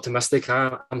going to be optimistic.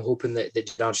 I'm hoping that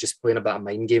Gerard's just playing a bit of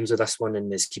mind games with this one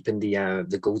and is keeping the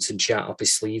Goldson chat up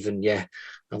his sleeve. And yeah,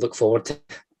 I look forward to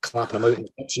clapping him out in the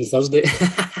pitch on Thursday.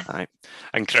 Right.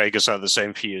 And Craig, is that the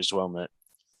same for you as well, mate?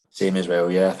 Same as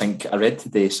well, yeah. I think I read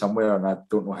today somewhere, and I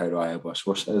don't know how reliable a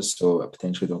source it is, so I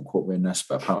potentially don't quote me on this,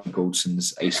 but apparently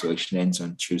Goldson's isolation ends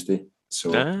on Tuesday.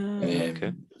 So,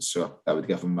 okay. So that would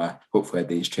give him hopefully a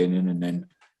day's training and then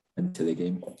into the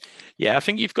game. Yeah, I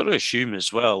think you've got to assume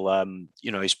as well,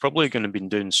 he's probably going to be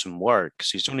doing some work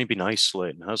because he's only been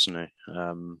isolating, hasn't he?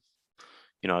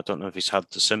 I don't know if he's had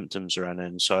the symptoms or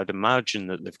anything, so I'd imagine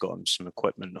that they've got him some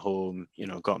equipment at home,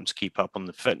 got him to keep up on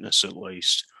the fitness at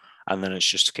least. And then it's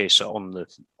just a case of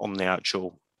on the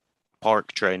actual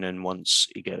park training once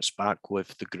he gets back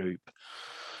with the group.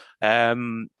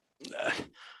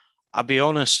 I'll be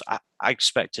honest, I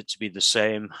expect it to be the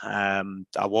same. I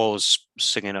was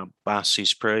singing up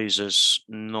Bassey's praises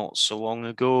not so long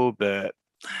ago, but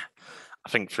I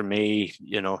think for me,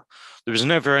 there was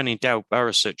never any doubt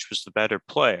Barisic was the better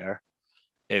player.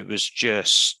 It was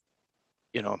just,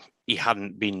 he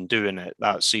hadn't been doing it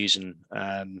that season.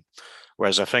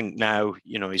 Whereas I think now,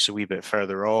 he's a wee bit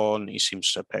further on. He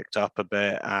seems to have picked up a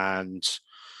bit. And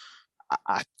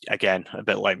again, a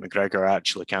bit like McGregor, I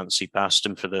actually can't see past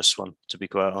him for this one, to be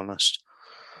quite honest.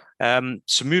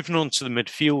 So moving on to the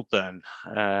midfield then,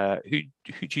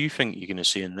 who do you think you're going to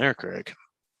see in there, Craig?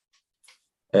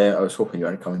 I was hoping you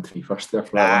weren't coming to me first there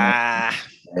for that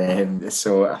one.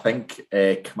 So I think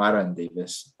Kamara and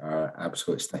Davis are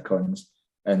absolute stick-ons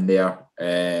in there.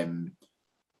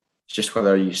 Just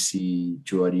whether you see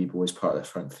Joe Aribo as part of the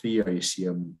front three or you see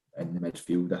him in the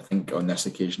midfield. I think on this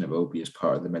occasion it will be as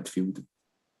part of the midfield.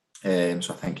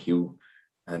 So I think he'll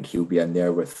be in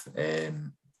there with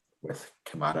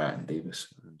Kamara and Davis.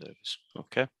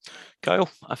 Okay. Kyle,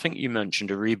 I think you mentioned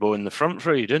Aribo in the front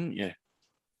three, didn't you?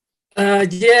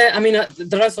 Yeah, I mean,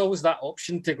 there is always that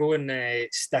option to go and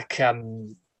stick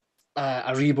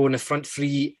Aribo in the front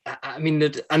three. I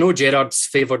mean, I know Gerrard's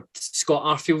favoured Scott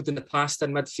Arfield in the past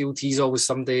in midfield. He's always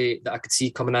somebody that I could see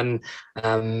coming in.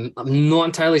 I'm not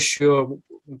entirely sure.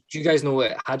 Do you guys know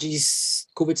what Haji's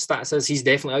COVID status is? He's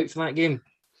definitely out for that game.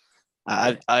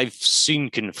 I've seen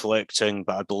conflicting,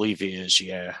 but I believe he is,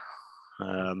 yeah.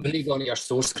 When you go on your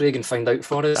source, Craig, and find out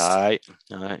for us. Aye.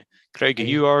 Craig,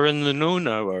 you are in the know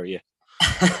now, are you?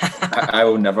 I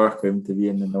will never claim to be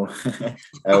in the know.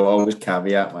 I will always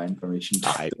caveat my information.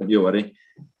 Don't you worry.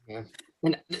 Yeah.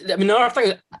 And I mean, another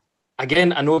thing,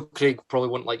 again, I know Craig probably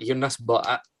wouldn't like hearing this,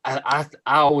 but I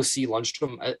always see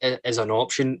Lundstrom as an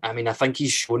option. I mean, I think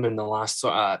he's shown in the last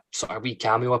sort of wee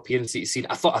cameo appearance that you've seen.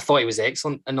 I thought he was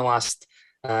excellent in the last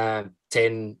 10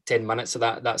 minutes of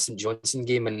that St Johnstone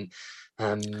game.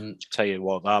 And tell you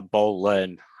what, that ball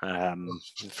then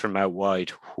from out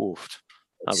wide,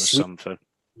 that was something.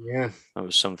 Yeah, that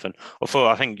was something. Although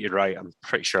I think you're right. I'm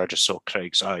pretty sure I just saw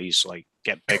Craig's eyes like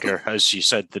get bigger as you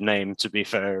said the name. To be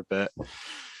fair, but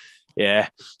yeah.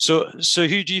 So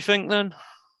who do you think then,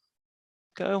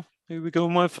 Kyle? Who are we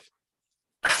going with?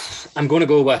 I'm going to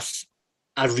go with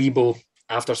Aribo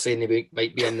after saying he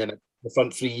might be in the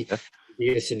front three,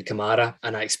 Davis and Kamara,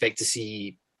 and I expect to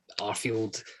see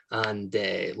Arfield and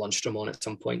Lundstrom on at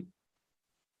some point.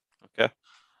 Okay.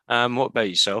 What about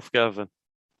yourself, Gavin?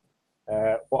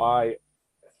 What I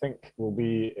think will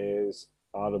be is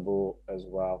Aribo as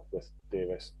well with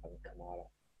Davis and Kamara.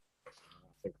 I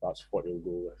think that's what he'll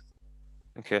go with.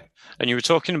 Okay. And you were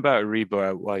talking about Aribo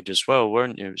out wide as well,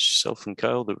 weren't you? It was yourself and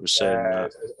Kyle that were saying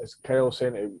that. As Kyle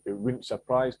saying, it wouldn't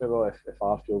surprise me though if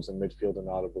Arfield's in midfield and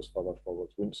Aribo's further forward.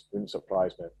 Wouldn't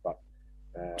surprise me. But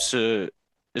so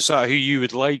is that who you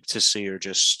would like to see, or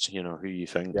just who you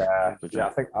think? Yeah. I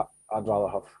think I'd rather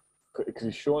have, because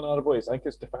he's shown Aribo. I think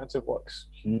his defensive work's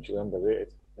hugely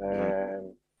underrated,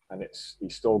 and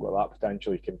he's still got that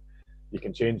potential. You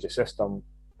can change the system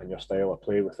and your style of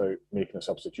play without making a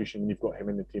substitution. You've got him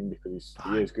in the team because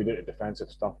he is good at the defensive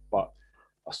stuff, but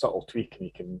a subtle tweak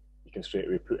and you can straight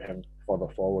away put him further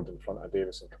forward in front of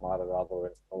Davis and Kamara rather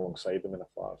than alongside them in a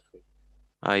flat three.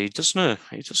 He doesn't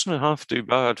have to be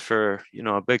bad for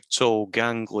a big, tall,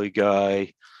 gangly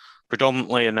guy,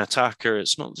 predominantly an attacker.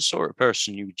 It's not the sort of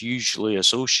person you would usually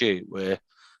associate with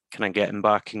kind of getting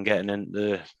back and getting into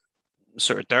the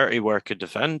sort of dirty work of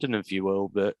defending, if you will.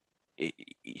 But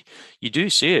you do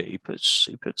see it. He puts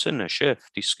in a shift.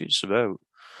 He scoots about.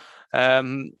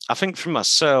 I think for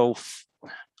myself,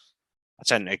 I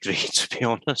tend to agree. To be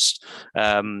honest,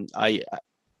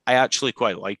 I actually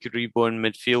quite like Aribo in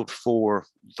midfield for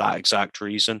that exact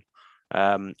reason.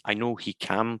 I know he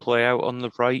can play out on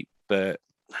the right, but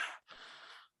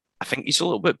I think he's a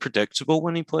little bit predictable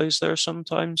when he plays there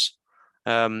sometimes.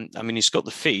 I mean, he's got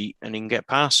the feet and he can get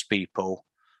past people,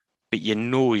 but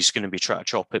he's going to be trying to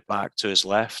chop it back to his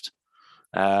left.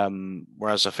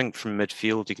 Whereas I think from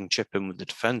midfield, he can chip in with the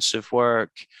defensive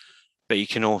work, but he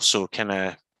can also kind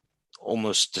of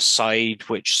almost decide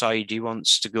which side he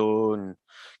wants to go and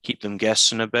keep them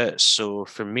guessing a bit. So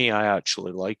for me, I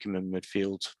actually like him in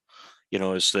midfield,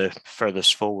 as the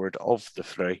furthest forward of the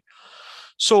three.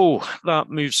 So that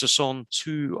moves us on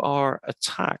to our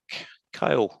attack.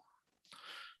 Kyle,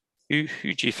 who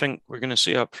do you think we're going to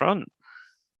see up front?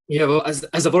 Yeah, well, as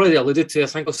I've already alluded to, I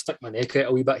think I'll stick my neck out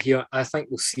a wee bit here. I think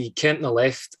we'll see Kent on the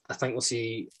left. I think we'll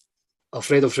see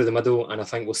Alfredo through the middle, and I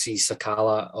think we'll see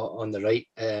Sakala on the right.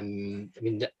 I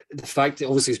mean, the fact that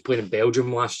obviously he was playing in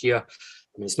Belgium last year,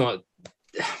 I mean, it's not,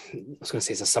 I was going to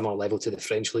say it's a similar level to the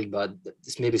French league, but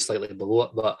it's maybe slightly below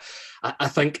it. But I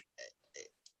think,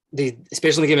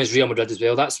 especially in the game against Real Madrid as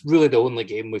well, that's really the only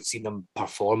game we've seen them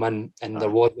perform in, and there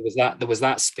was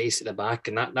that space at the back,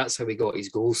 and that's how he got his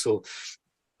goal. So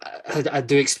I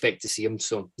do expect to see him.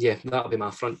 So yeah, that'll be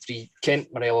my front three: Kent,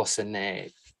 Morelos, and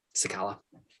Sakala.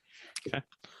 Okay,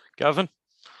 Gavin.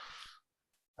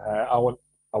 I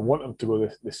want him to go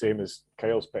the same as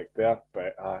Kyle's pick there,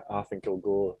 but I think he'll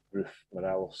go Roof,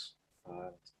 Morelos,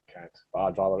 and Kent. But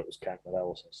I'd rather it was Kent,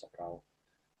 Morelos, and Sakala.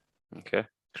 Okay,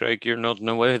 Craig, you're nodding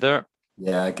away there.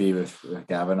 Yeah, I agree with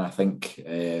Gavin. I think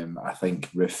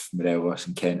Roof, Morelos,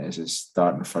 and Kent is his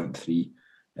starting front three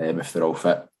if they're all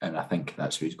fit, and I think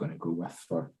that's who he's going to go with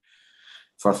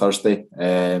for Thursday.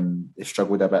 They've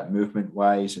struggled a bit movement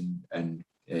wise and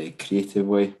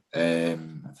creatively.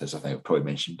 As I think I've probably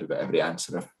mentioned about every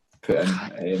answer I've put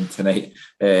in tonight.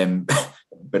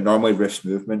 But normally Roof's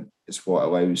movement is what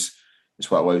allows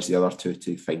the other two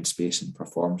to find space and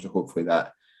perform. So hopefully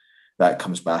that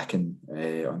comes back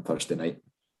on Thursday night.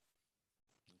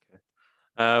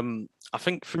 Okay. I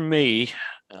think for me,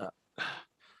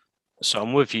 so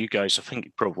I'm with you guys. I think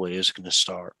it probably is going to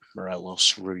start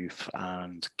Morelos, Roof,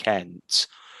 and Kent.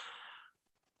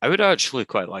 I would actually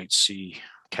quite like to see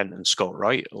Kent and Scott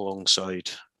Wright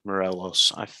alongside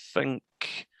Morelos. I think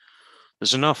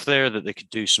there's enough there that they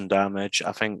could do some damage.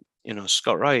 I think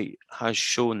Scott Wright has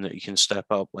shown that he can step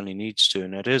up when he needs to,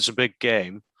 and it is a big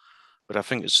game. But I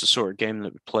think it's the sort of game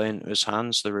that we play into his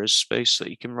hands. There is space that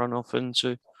he can run off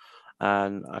into,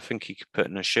 and I think he could put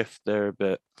in a shift there.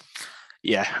 But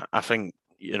yeah, I think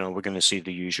we're going to see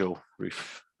the usual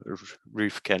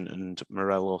Ruth Kent and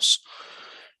Morelos.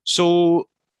 So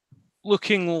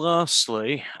looking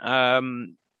lastly, I've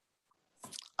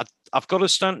got to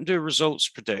stand and do a results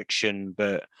prediction,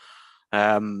 but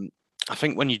I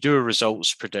think when you do a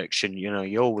results prediction,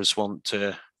 you always want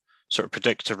to sort of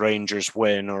predict a Rangers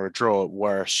win or a draw at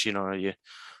worst.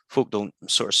 Folk don't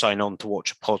sort of sign on to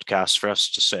watch a podcast for us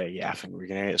to say, yeah, I think we're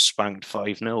going to get spanked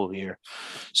 5-0 here.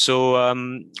 So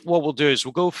what we'll do is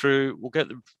we'll get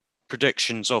the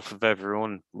predictions off of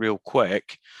everyone real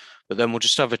quick, but then we'll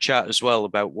just have a chat as well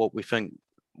about what we think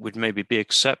would maybe be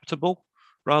acceptable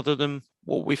rather than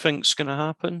what we think is going to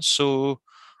happen. So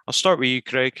I'll start with you,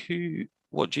 Craig.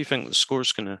 What do you think the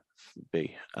score's going to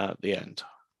be at the end?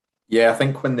 Yeah, I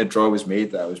think when the draw was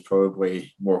made, I was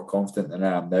probably more confident than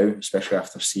I am now, especially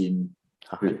after seeing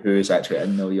who is actually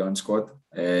in the Lyon squad.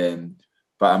 But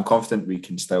I'm confident we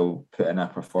can still put in a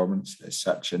performance as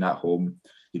such, and at home,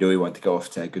 you really want to get off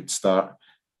to a good start.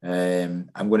 I'm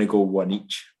going to go 1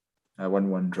 each, a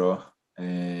 1-1 draw.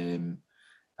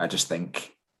 I just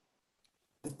think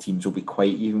the teams will be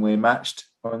quite evenly matched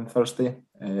on Thursday.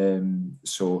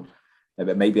 So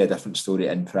it might be a different story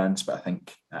in France, but I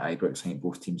think at Ibrox, I think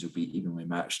both teams will be evenly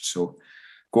matched. So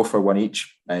go for 1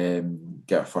 each,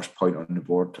 get our first point on the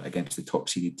board against the top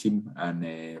seeded team,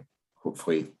 and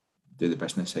hopefully do the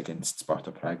business against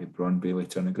Sparta Prague and Brøndby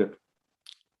later in the group.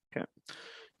 Okay,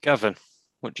 Gavin,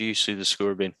 what do you see the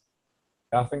score being?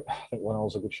 I think 1-0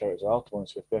 is a good shout as well, to be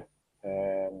honest with you.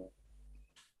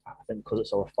 I think because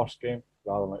it's our first game,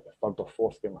 rather than like the third or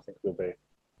fourth game, I think we'll be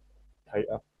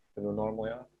tighter than we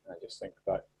normally are. I just think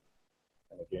that,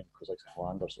 and again, because like the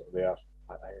Highlanders are there,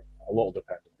 a lot will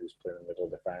depend on who's playing in the middle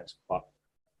defence, but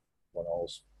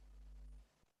 1-0's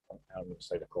on the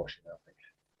side of caution, I think.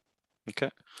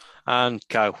 Okay. And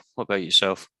Kyle, what about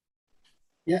yourself?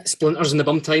 Yeah, splinters in the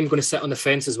bum time. Going to sit on the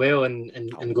fence as well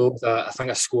and go with a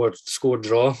score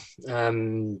draw.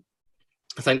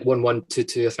 I think 1-1,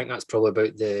 2-2. I think that's probably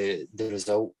about the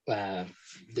result that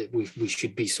we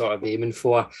should be sort of aiming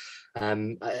for.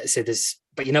 I said this,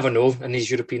 but you never know in these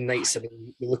European nights. I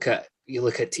mean, you look at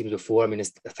teams before. I mean,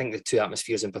 I think the two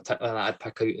atmospheres in particular that I'd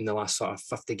pick out in the last sort of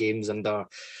 50 games under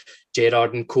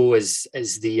Gerrard and co is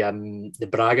the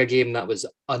Braga game. That was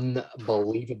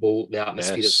unbelievable. The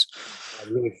atmosphere. Yes. I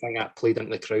really think that played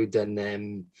into the crowd.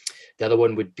 And the other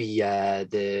one would be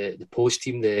the Polish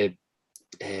team.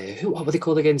 What were they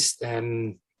called against?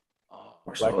 Legia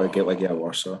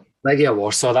Warsaw. Legia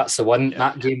Warsaw, that's the one. Yeah.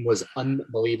 That game was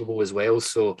unbelievable as well.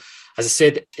 So, as I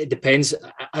said, it depends.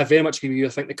 I very much agree with you. I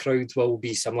think the crowd will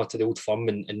be similar to the Old Firm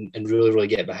and really, really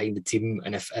get behind the team.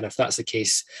 And if that's the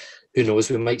case, who knows?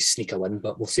 We might sneak a win,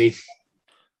 but we'll see.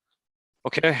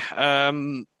 Okay.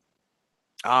 I'm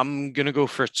going to go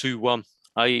for a 2-1.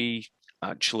 I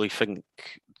actually think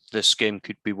this game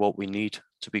could be what we need,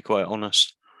 to be quite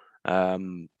honest.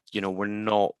 We're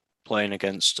not playing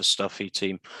against a stuffy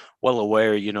team. Well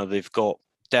aware, they've got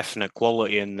definite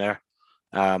quality in there,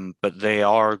 but they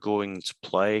are going to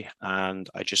play. And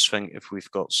I just think if we've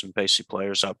got some basic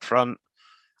players up front,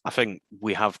 I think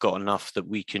we have got enough that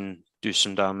we can do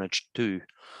some damage too.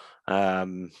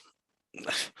 Partly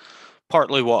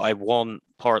what I want,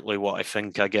 partly what I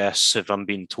think, I guess, if I'm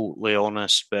being totally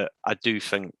honest, but I do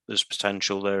think there's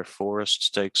potential there for us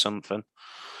to take something.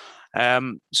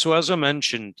 So as I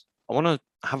mentioned, I want to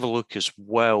have a look as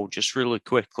well, just really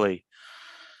quickly.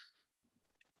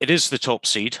 It is the top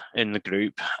seed in the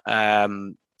group.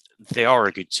 They are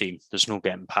a good team. There's no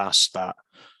getting past that.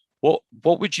 What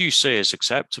would you say is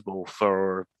acceptable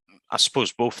for, I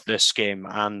suppose, both this game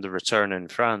and the return in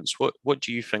France? What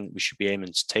do you think we should be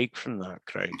aiming to take from that,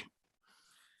 Craig?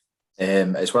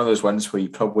 It's one of those ones where you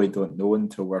probably don't know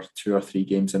until we're 2 or 3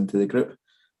 games into the group.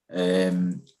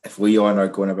 If Lyon are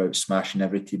going about smashing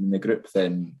every team in the group,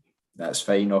 then that's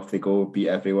fine. Off they go, beat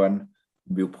everyone.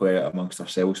 We'll play it amongst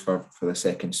ourselves for the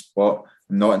second spot.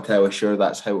 I'm not entirely sure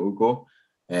that's how it will go.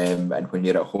 And when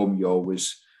you're at home, you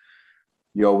always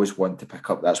want to pick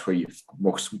up. That's where you feel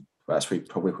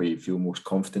most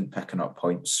confident picking up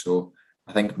points. So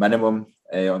I think minimum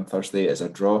on Thursday is a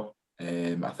draw.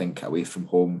 I think away from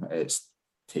home, it's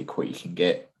take what you can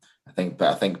get. I think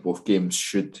both games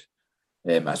should,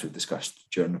 as we've discussed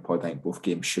during the pod, I think both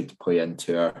games should play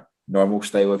into our normal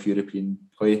style of European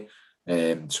play.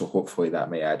 So hopefully that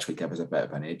might actually give us a bit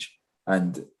of an edge.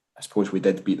 And I suppose we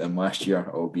did beat them last year,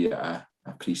 albeit a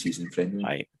pre-season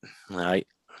friendly. Right.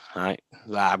 Right.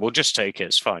 We'll just take it.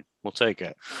 It's fine. We'll take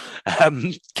it.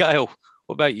 Kyle,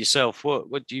 what about yourself?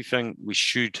 What do you think we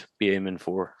should be aiming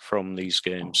for from these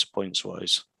games,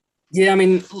 points-wise? Yeah, I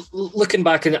mean, looking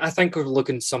back, and I think we're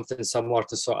looking something similar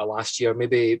to sort of last year.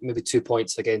 Maybe 2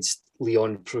 points against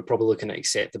Lyon, probably looking at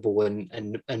acceptable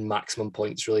and maximum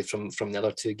points really from the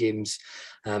other two games.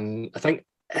 I think,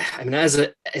 I mean,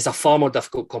 it's a far more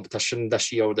difficult competition this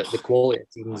year. The quality of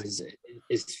teams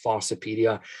is far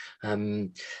superior. I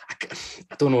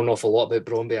don't know an awful lot about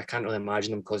Brøndby. I can't really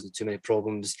imagine them causing too many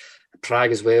problems.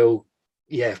 Prague as well.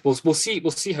 Yeah, we'll see.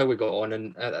 We'll see how we got on.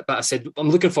 And but I said I'm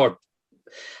looking for.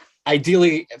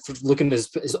 Ideally, for looking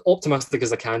as optimistic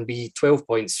as I can be, 12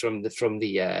 points from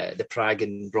the Prague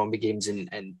and Brøndby games,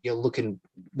 and you're looking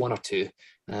 1 or 2.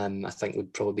 I think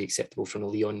would probably be acceptable from the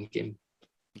Lyon game.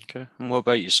 Okay, and what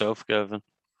about yourself, Gavin?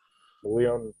 The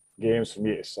Lyon games for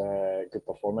me, it's a good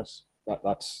performance.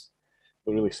 That's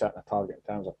we're really setting a target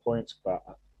in terms of points, but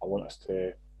I want us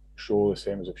to show the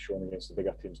same as we've shown against the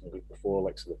bigger teams in the week before,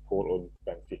 like the Porto and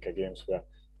Benfica games, where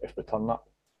if we turn up,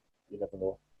 you never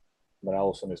know.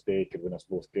 Morelos on his day could win us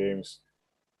both games.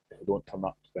 If we don't turn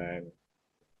up, then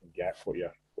you get what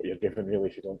you're given really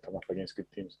if you don't turn up against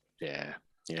good teams. Yeah,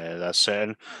 that's it.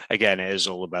 And again, it is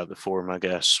all about the form, I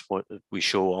guess. What we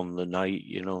show on the night,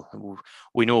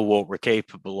 we know what we're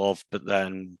capable of, but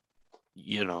then,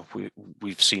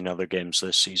 we've seen other games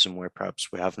this season where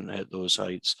perhaps we haven't hit those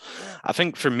heights. I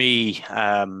think for me,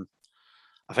 I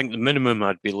think the minimum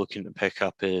I'd be looking to pick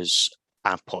up is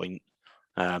a point.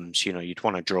 So, you'd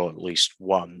want to draw at least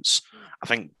once. I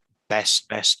think best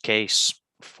case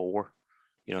 4.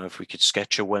 If we could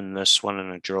sketch a win this one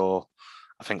and a draw,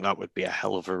 I think that would be a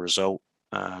hell of a result.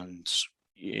 And,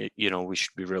 we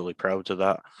should be really proud of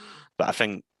that. But I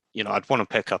think, I'd want to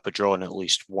pick up a draw in at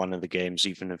least one of the games,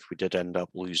 even if we did end up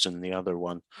losing the other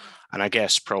one. And I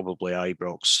guess probably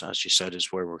Ibrox, as you said,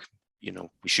 is where we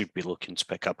should be looking to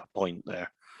pick up a point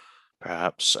there,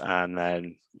 perhaps, and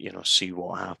then, see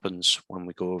what happens when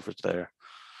we go over there.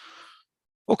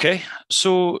 Okay,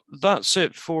 so that's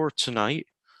it for tonight.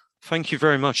 Thank you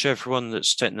very much, everyone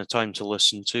that's taken the time to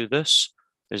listen to this.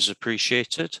 It is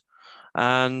appreciated.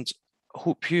 And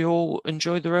hope you all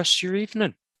enjoy the rest of your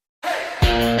evening.